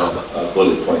your job.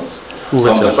 Bullet points.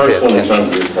 The first one in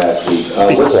terms of this past week,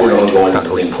 what's been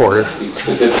ongoing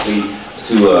specifically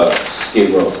to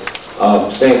Skid Row.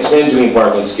 San Juan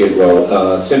Park and Skid Row,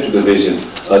 Central Division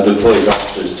deployed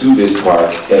officers to this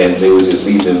park, and they would just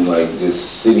leave them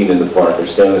just sitting in the park or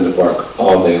standing in the park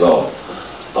all day long.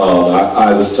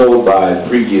 I was told by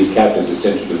previous captains of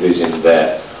Central Division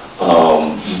that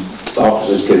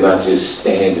officers could not just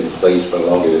stand in place for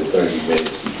longer than 30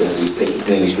 minutes because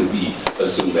then it could be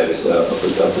assumed that it's a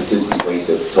potentially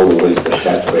total waste of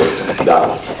taxpayer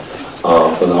dollars.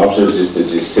 For the officers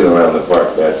just sit around the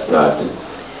park, that's not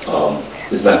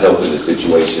it's not helping the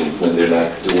situation when they're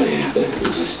not doing anything.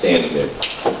 They're just standing there.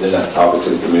 They're not talking to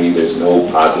the community. There's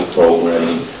no positive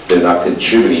programming. They're not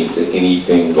contributing to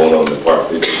anything going on in the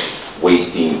park. They're just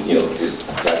wasting, just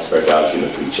taxpayer dollars in a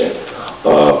free check.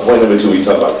 Point number 2, we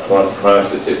talk about crime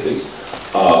statistics.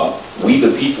 We,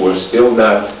 the people, are still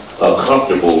not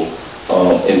comfortable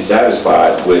and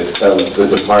satisfied with the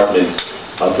department's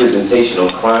presentation on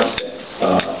crime stats.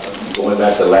 Going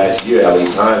back to last year, LA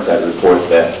Times had a report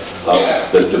that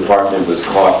the department was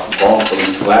caught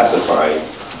wrongfully classifying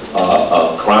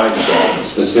crime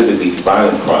stats, specifically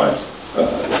violent crimes.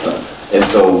 And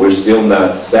so we're still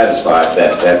not satisfied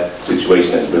that that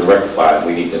situation has been rectified.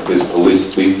 We need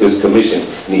this commission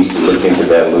needs to look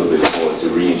into that a little bit more to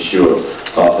reassure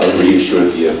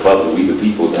the public, we the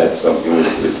people, that something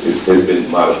has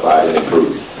been modified and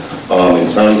improved.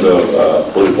 In terms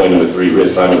of bullet point number 3,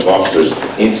 reassignment of officers,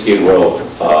 in Skid Row,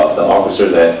 the officer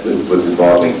that was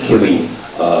involved in killing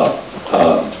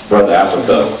Brother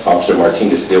Africa, Officer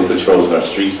Martinez, still patrols in our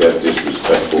streets. That's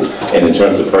disrespectful. And in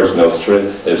terms of personnel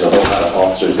strength, there's a whole lot of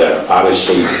officers that are out of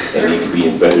shape and need to be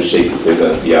in better shape if they're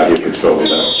going to be out here patrolling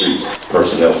our streets.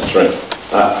 Personnel strength.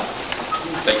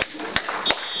 Thank you.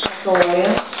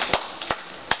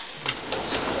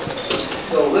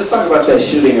 So let's talk about that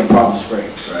shooting in Palm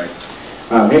Springs, right?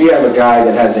 Here you have a guy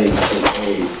that has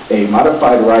a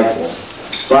modified rifle,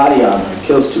 body armor,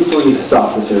 kills 2 police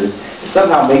officers, and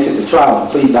somehow makes it to trial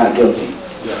and plead not guilty.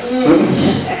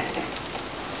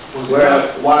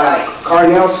 Why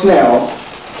Carnell Snell,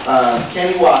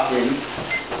 Kenny Watkins,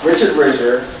 Richard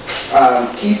Bridger,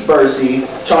 Keith Bursey,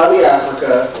 Charlie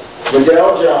Africa,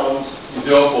 Liddell Jones,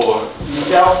 Liddell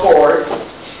Ford,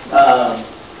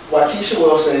 Waukesha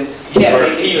Wilson can't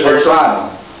make it to their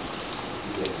trial.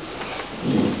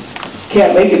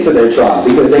 Can't make it to their trial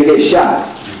because they get shot.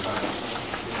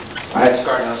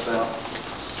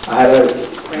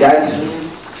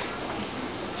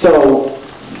 So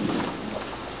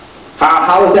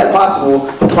how is that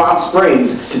possible for Palm Springs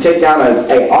to take down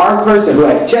an armed person who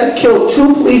had just killed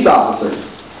 2 police officers?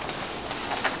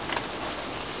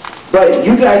 But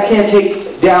you guys can't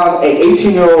take down an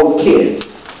 18-year-old kid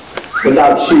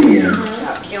without shooting him.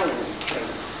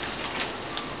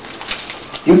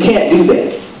 You can't do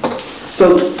that.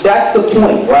 So that's the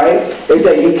point, right? Is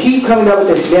that you keep coming up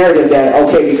with this narrative that,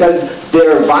 okay, because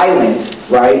they're violent,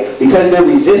 right? Because they're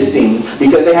resisting,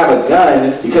 because they have a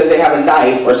gun, because they have a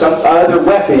knife or some other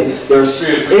weapon, it is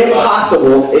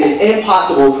impossible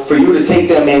for you to take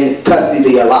them in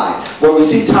custody alive. Where we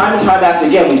see time and time after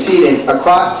again, we see it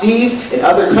across seas, in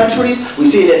other countries, we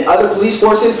see it in other police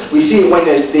forces, we see it when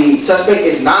the suspect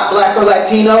is not black or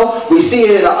Latino, we see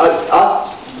it in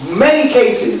many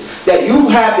cases that you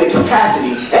have the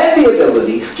capacity and the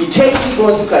ability to take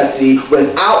people into custody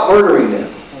without murdering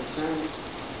them.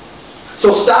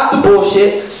 So stop the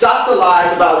bullshit, stop the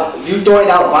lies about you throwing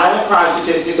out violent crime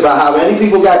statistics about how many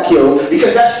people got killed,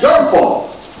 because that's your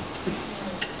fault.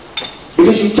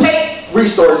 Because you take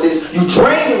resources, you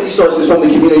drain the resources from the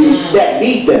communities that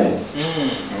need them.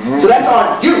 So that's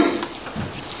on you.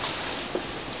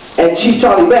 And Chief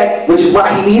Charlie Beck, which is why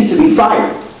he needs to be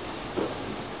fired.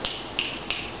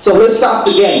 So let's stop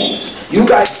the games. You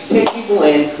guys take people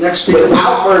in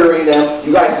without murdering them.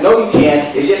 You guys know you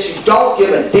can. It's just you don't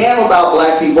give a damn about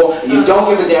black people, and you don't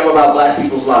give a damn about black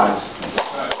people's lives.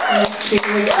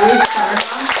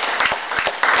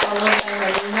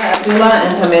 Abdullah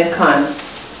and Hamid Khan.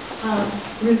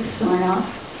 Ruth Sarnoff.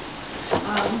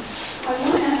 I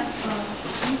want to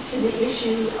speak to the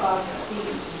issue of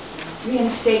the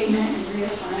reinstatement and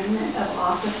reassignment of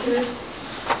officers.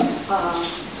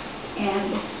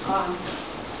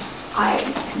 I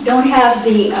don't have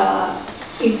the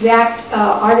exact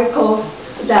article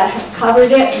that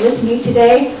covered it with me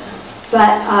today, but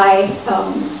I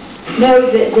know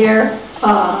that there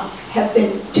have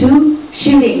been 2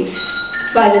 shootings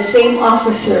by the same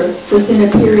officer within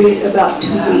a period of about 2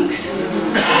 weeks.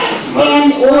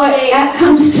 And what that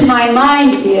comes to my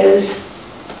mind is,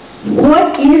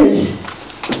 what is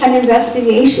an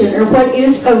investigation, or what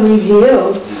is a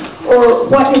review? Or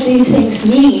what do these things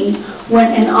mean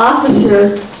when an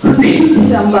officer who shoots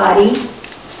somebody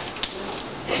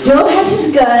still has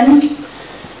his gun,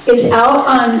 is out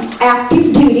on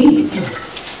active duty,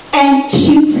 and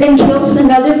shoots and kills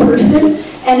another person,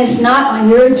 and it's not on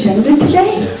your agenda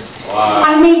today? Wow.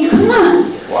 I mean, come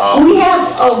on. Wow. We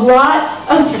have a lot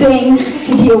of things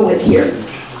to deal with here.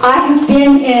 I have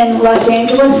been in Los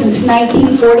Angeles since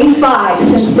 1945,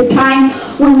 since the time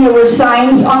when there were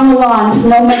signs on the lawns,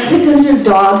 no Mexicans or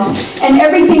dogs, and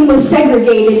everything was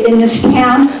segregated in this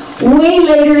town way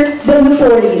later than the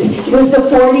 40s. It was the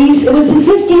 40s, it was the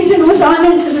 50s, and it was on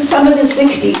into some of the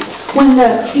 60s, when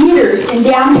the theaters in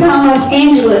downtown Los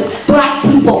Angeles, black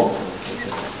people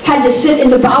had to sit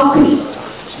in the balcony.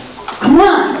 Come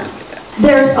on.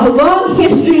 There's a long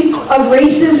history of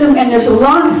racism, and there's a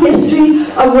long history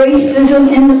of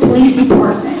racism in the police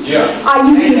department. Yeah.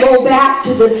 You can go back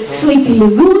to the Sleepy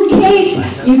Lagoon case.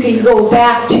 You can go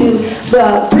back to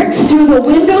the bricks through the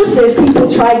windows as people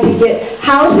tried to get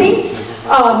housing.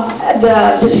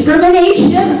 The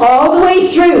discrimination all the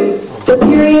way through the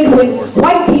period when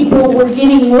white people were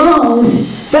getting loans,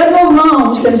 federal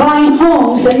loans, and buying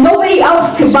homes, and nobody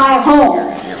else could buy a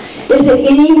home. Is it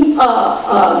any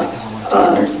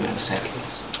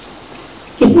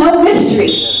it's no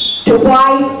mystery to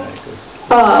why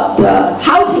the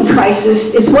housing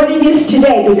crisis is what it is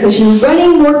today, because you're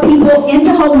running more people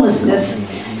into homelessness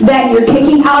that you're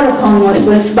taking out of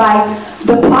homelessness by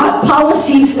the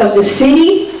policies of the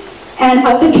city and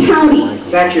of the county.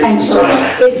 Thank you. And so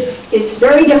it's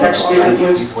very difficult.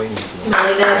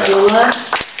 Melina Abdullah.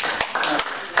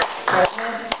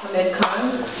 President Hamid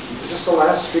Khan. Is this the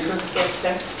last speaker? Yes,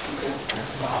 sir.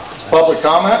 Public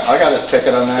comment? I got a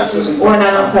ticket on that. We're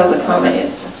not on public comment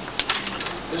yet, sir.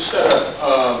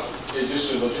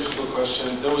 Just a logistical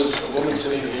question. There was a woman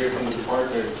sitting here from the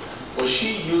department. Was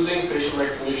she using facial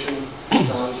recognition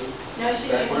technology? No, she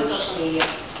was on social media,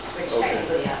 which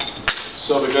technically, yeah.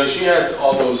 So because she had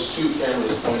all those two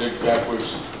cameras pointed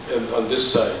backwards on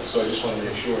this side, so I just wanted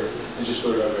to make sure and just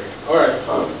put it on record. All right.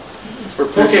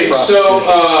 Okay, so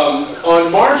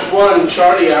on March 1,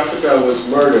 Charlie Africa was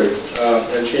murdered,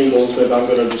 and Shane Goldsmith, I'm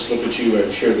going to just look at you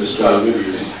and share this story with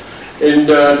you. In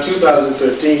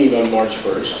 2015, on March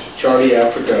 1st, Charlie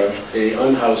Africa, a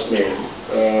unhoused man,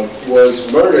 was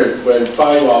murdered when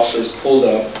 5 officers pulled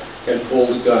up and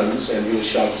pulled guns, and he was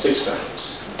shot 6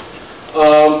 times.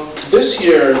 This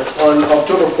year, on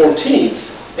October 14th,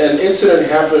 an incident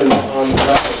happened on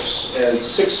Rouse and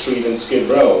 6th Street and Skid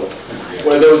Row,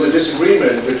 where there was a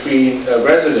disagreement between a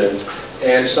resident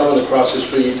and someone across the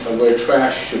street on where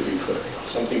trash should be put,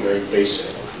 something very basic.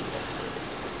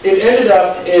 It ended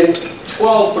up in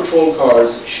 12 patrol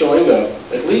cars showing up,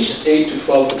 at least 8 to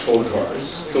 12 patrol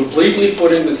cars, completely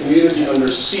putting the community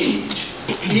under siege,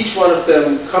 each one of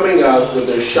them coming out with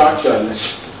their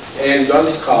shotguns and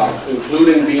guns cocked,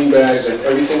 including beanbags and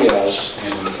everything else,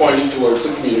 pointing towards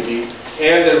the community,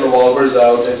 and their revolvers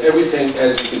out, and everything,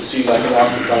 as you can see, like an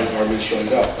occupying army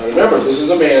showing up. Now remember, this is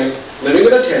a man living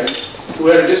in a tent who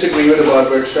had a disagreement about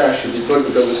where trash should be put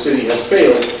because the city has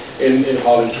failed in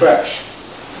hauling trash.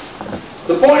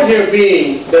 The point here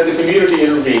being that the community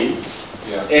intervened,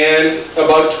 and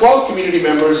about 12 community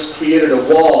members created a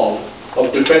wall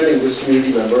of defending this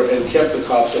community member and kept the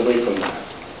cops away from that.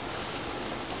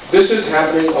 This is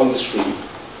happening on the street,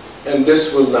 and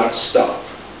this will not stop.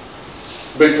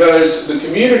 Because the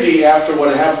community, after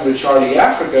what happened with Charlie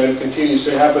Africa and continues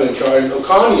to happen in Charlie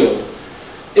O'Connell,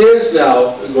 is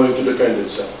now going to defend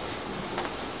itself.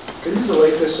 Can you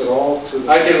relate this at all to the...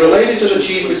 I can relate it to the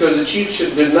chief because the chief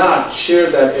did not share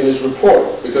that in his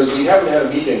report because we haven't had a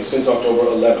meeting since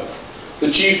October 11th. The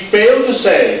chief failed to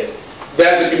say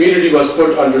that the community was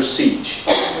put under siege.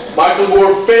 Michael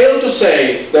Moore failed to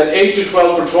say that 8 to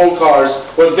 12 patrol cars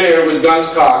were there with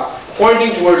guns cocked,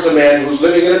 pointing towards a man who's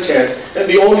living in a tent, and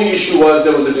the only issue was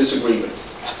there was a disagreement.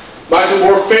 Michael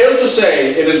Moore failed to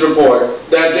say in his report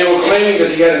that they were claiming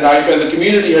that he had a knife and the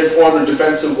community had formed a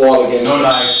defensive wall against him. No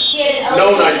knife.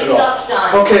 No knife at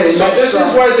all. Okay, so this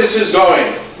is where this is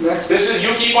going. This is,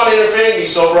 you keep on interfering me,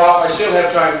 Soboroff, I still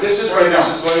have time. This is where this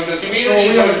is going. The community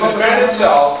is going to defend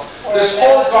itself. This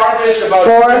whole garbage about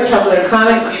public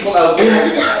comment. People out there.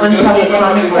 One public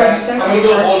comment, sir. I'm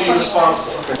going to hold you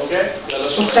responsible, okay?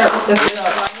 We'll start with the first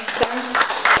comment, sir.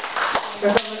 For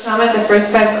public comment, the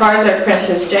first 5 cards are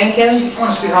Princess Jenkins. I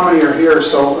want to see how many are here,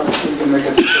 so we can make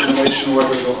a determination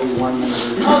whether there'll be 1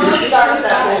 minute or 2. Let's start with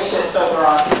that bullshit,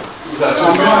 Soboroff.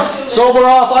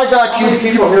 Soboroff, I got you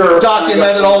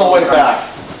documented all the way back.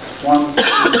 1.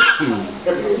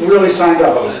 You really signed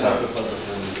up.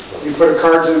 You put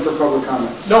cards in for public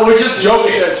comment. No, we're just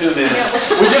joking.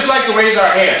 We just like to raise our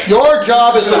hands. Your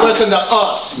job is to listen to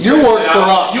us. You work for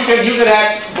us. You can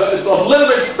act a little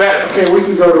bit better. Okay, we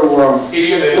can go to,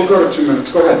 we'll go to 2 minutes.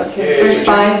 Go ahead. Okay, first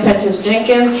 5, Princess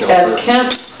Jenkins, Bev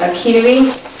Kemp, Akidevi,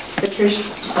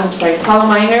 Paula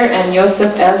Miner, and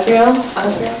Joseph Azriel.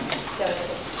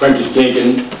 Princess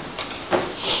Jenkins,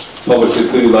 published a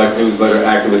City Life newsletter,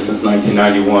 activist since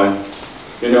 1991.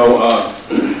 You know,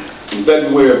 in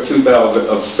February of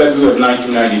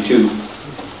 1992,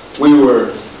 we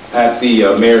were at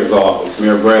the mayor's office,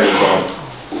 Mayor Bradley's office,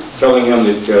 telling him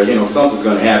that, you know, something's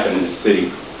going to happen in the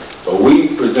city. But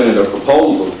we presented a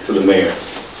proposal to the mayor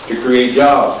to create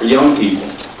jobs for young people.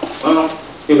 Well,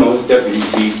 you know, his deputy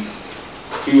chief,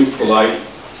 he was polite,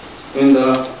 and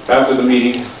after the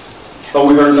meeting, but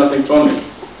we heard nothing from him.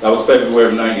 That was February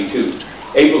of 92.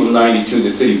 April of 92,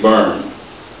 the city burned.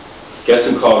 Guess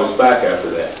who called us back after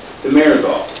that? The mayor's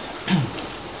office.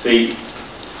 See,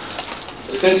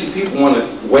 essentially people want to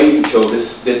wait until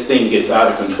this thing gets out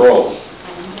of control.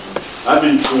 I've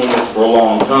been doing this for a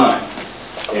long time,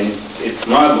 and it's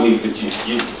my belief that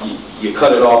you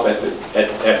cut it off at the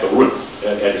root,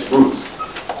 at its roots.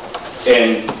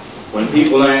 And when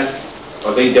people ask,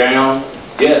 are they down?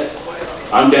 Yes,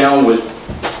 I'm down with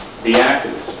the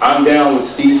activists. I'm down with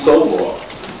Steve Soboroff.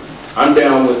 I'm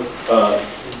down with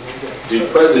the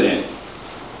president.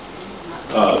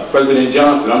 President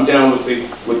Johnson. I'm down with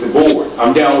the board.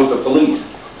 I'm down with the police.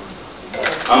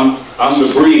 I'm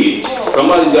the bridge.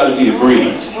 Somebody's got to be the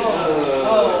bridge.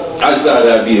 I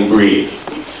decided I'd be the bridge.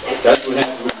 That's what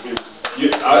happened.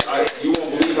 You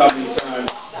won't believe how many times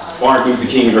Martin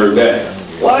Luther King heard that.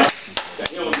 What? The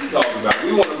hell is he talking about?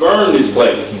 We want to burn this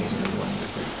place.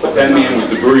 But that man was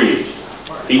the bridge.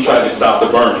 He tried to stop the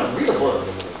burning.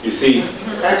 You see,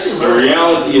 the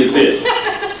reality is this,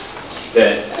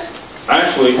 that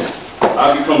actually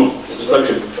I've become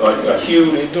such a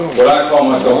huge, what I call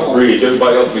myself a bridge.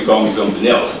 Everybody else may call me something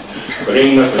else. But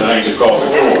ain't nothing I ain't to call it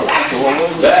for.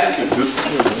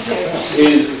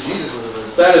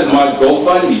 That is my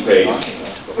GoFundMe page.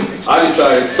 I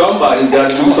decided somebody's got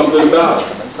to do something about it.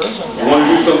 You want to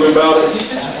do something about it?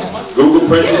 Google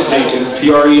Prentice Jenkins,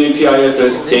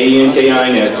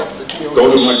 PRENTISSJENKINS.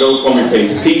 Go to my GoFundMe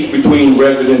page. Peace between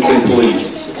residents and police.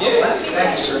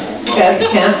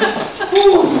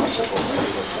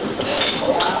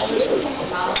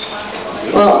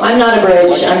 Well, I'm not a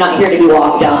bridge. I'm not here to be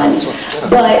walked on.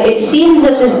 But it seems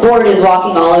that this board is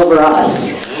walking all over us.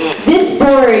 This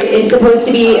board is supposed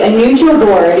to be a neutral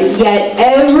board, yet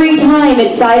every time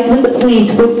it sides with the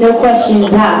police with no questions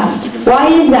asked. Why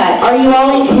is that? Are you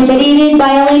all intimidated by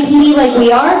LAPD like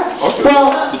we are?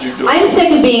 Well, I'm sick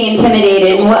of being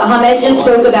intimidated, and what Hamed just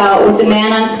spoke about with the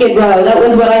man on Skid Row, that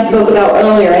was what I spoke about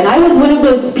earlier. And I was one of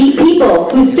those people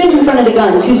who stood in front of the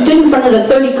guns, who stood in front of the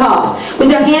 30 cops with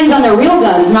their hands on their real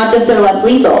guns, not just their less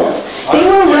lethal. They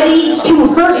were ready to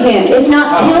hurt him, if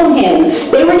not kill him.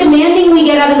 They were demanding we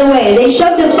get out of the way. They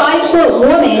shoved a 5-foot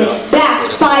woman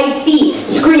back 5 feet,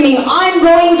 screaming, "I'm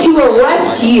going to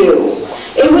arrest you."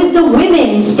 It was the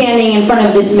women standing in front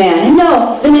of this man.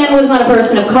 No, the man was not a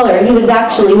person of color. He was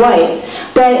actually white.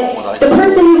 But the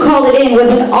person who called it in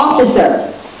was an officer.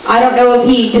 I don't know if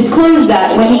he disclosed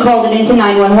that when he called it into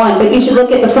 911, but you should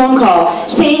look at the phone call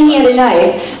saying he had a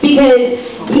knife, because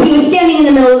he was standing in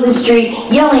the middle of the street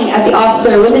yelling at the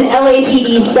officer with an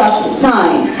LAPD stuffed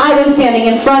sign. I was standing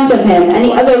in front of him, and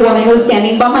the other woman was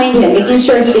standing behind him, making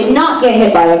sure he did not get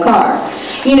hit by a car.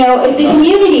 You know, if the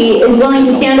community is willing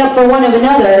to stand up for one of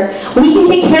another, we can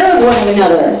take care of one of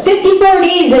another. 54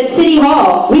 days at City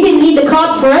Hall, we didn't need the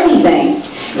cops for anything.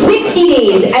 60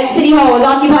 days at City Hall with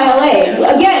Occupy LA,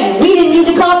 again, we didn't need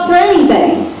the cops for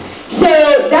anything. So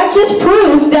that just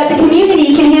proves that the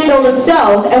community can handle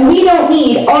themselves, and we don't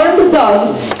need armed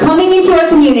thugs coming into our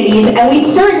communities, and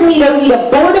we certainly don't need a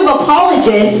board of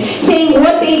apologists saying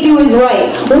what they do is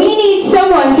right. We need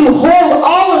someone to hold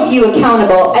all of you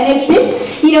accountable, and if this,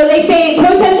 you know, they say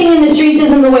protesting in the streets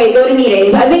isn't the way, go to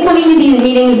meetings. I've been coming to these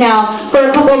meetings now for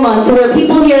a couple of months where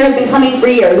people here have been coming for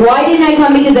years. Why didn't I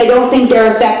come? Because I don't think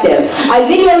they're effective. I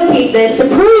videotaped this to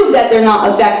prove that they're not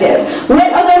effective.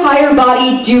 What other higher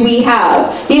body do we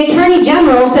have? The Attorney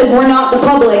General says we're not the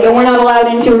public and we're not allowed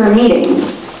into her meetings.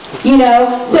 You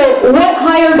know, so what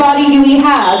higher body do we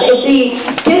have if the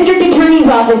District Attorney's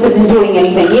Office isn't doing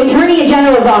anything? The Attorney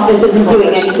General's Office isn't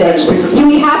doing anything. Do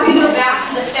we have to go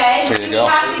back to the Fed? Do we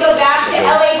have to go back to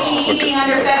LAPD being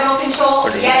under federal control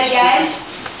yet again?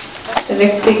 The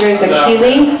next speaker is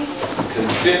Keeley.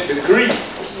 Consent decree.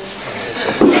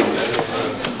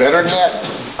 Better than that.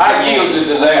 I yielded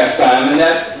the last time, and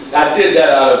that I did that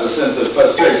out of a sense of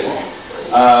frustration.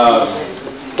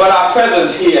 But our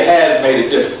presence here has made a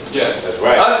difference. Yes, that's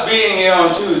right. Us being here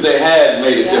on Tuesday has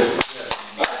made a difference.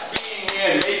 Us being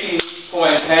here and making these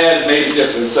points has made a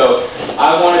difference. So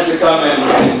I wanted to come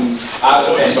and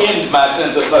end my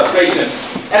sense of frustration.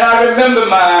 And I remember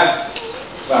my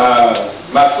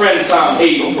friend Tom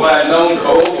Hayden, who I've known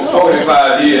for over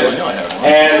 45 years,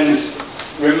 and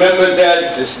remember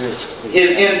that his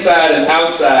inside and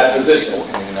outside position.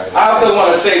 I also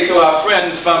want to say to our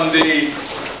friends from the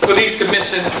Police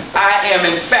Commission, I am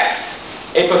in fact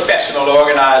a professional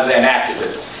organizer and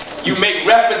activist. You make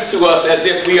reference to us as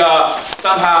if we are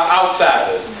somehow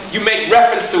outsiders. You make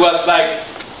reference to us like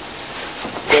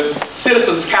the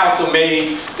Citizens Council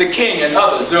made the King and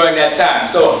others during that time.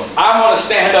 So I want to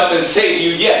stand up and say to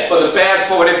you, yes, for the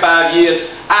past 45 years,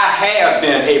 I have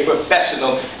been a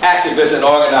professional activist and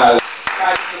organizer.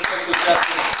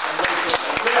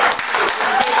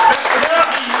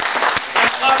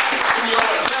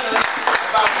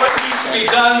 About what needs to be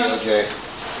done,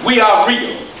 we are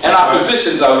real, and our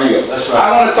positions are real. That's right.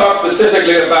 I want to talk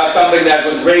specifically about something that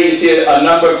was raised here a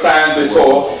number of times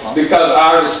before, because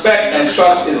our respect and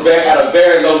trust is at a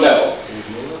very low level.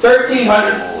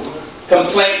 1,300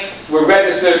 complaints were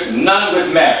registered, none with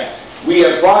merit. We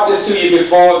have brought this to you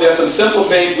before. There's some simple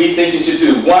things we think you should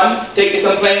do. One, take the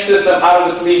complaint system out of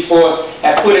the police force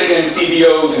and put it in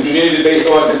CBOs and community-based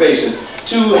organizations.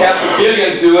 Two, have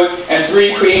civilians do it. And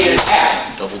three, create an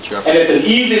app. And it's an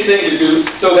easy thing to do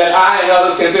so that I and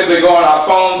others can simply go on our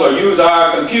phones or use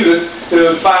our computers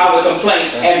to file a complaint.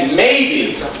 And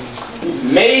maybe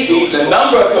the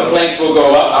number of complaints will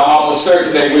go up. I'm almost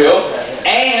certain they will.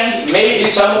 And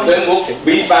maybe some of them will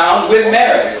be found with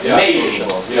merit. Maybe.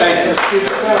 Thank you.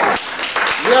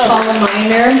 Paula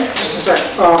Minor. Just a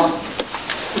second.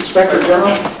 Inspector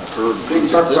General, can you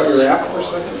talk about your app for a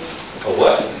second? A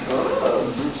what?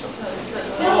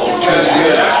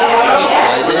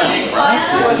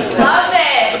 Love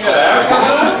it.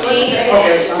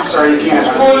 Okay, I'm sorry, you can't.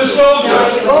 Full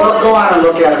disclosure. Go on and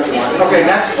look at it if you want. Okay,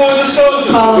 next. Full disclosure.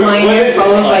 Paula Minor,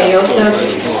 followed by Yosef.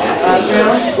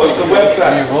 What's the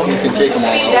website? You can take them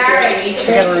all out. Darren. I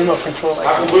got a remote control.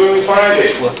 I can clearly find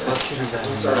it.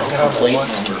 Complaint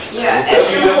number. Yeah, at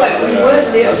some point, we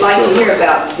would like to hear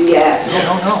about the app.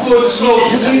 No. Full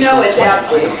disclosure. You know it's out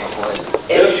there.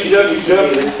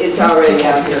 It's already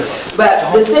out there.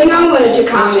 But the thing I wanted to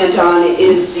comment on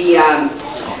is the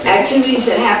activities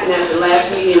that happened at the last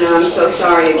meeting. And I'm so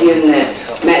sorry again that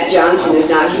Matt Johnson is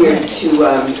not here to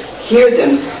hear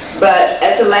them. But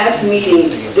at the last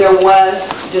meeting, there was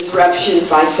disruption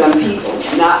by some people,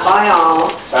 not by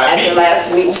all. At the last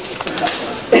meeting,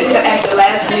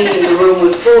 the room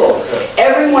was full.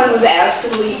 Everyone was asked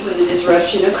to leave when the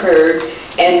disruption occurred,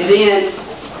 and then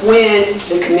when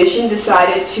the commission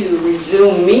decided to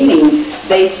resume meeting,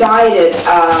 they cited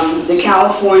the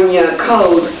California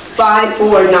Code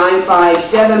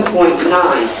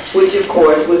 54957.9, which of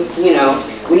course was, we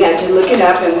had to look it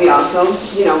up, and we also,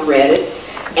 read it.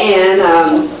 And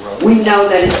we know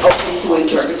that it's open to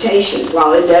interpretation.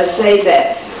 While it does say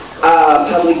that a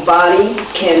public body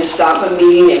can stop a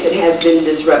meeting if it has been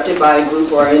disrupted by a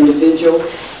group or individual,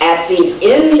 at the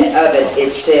end of it,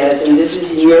 it says, and this is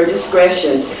in your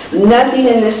discretion, nothing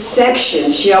in this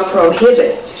section shall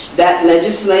prohibit that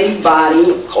legislative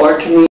body or community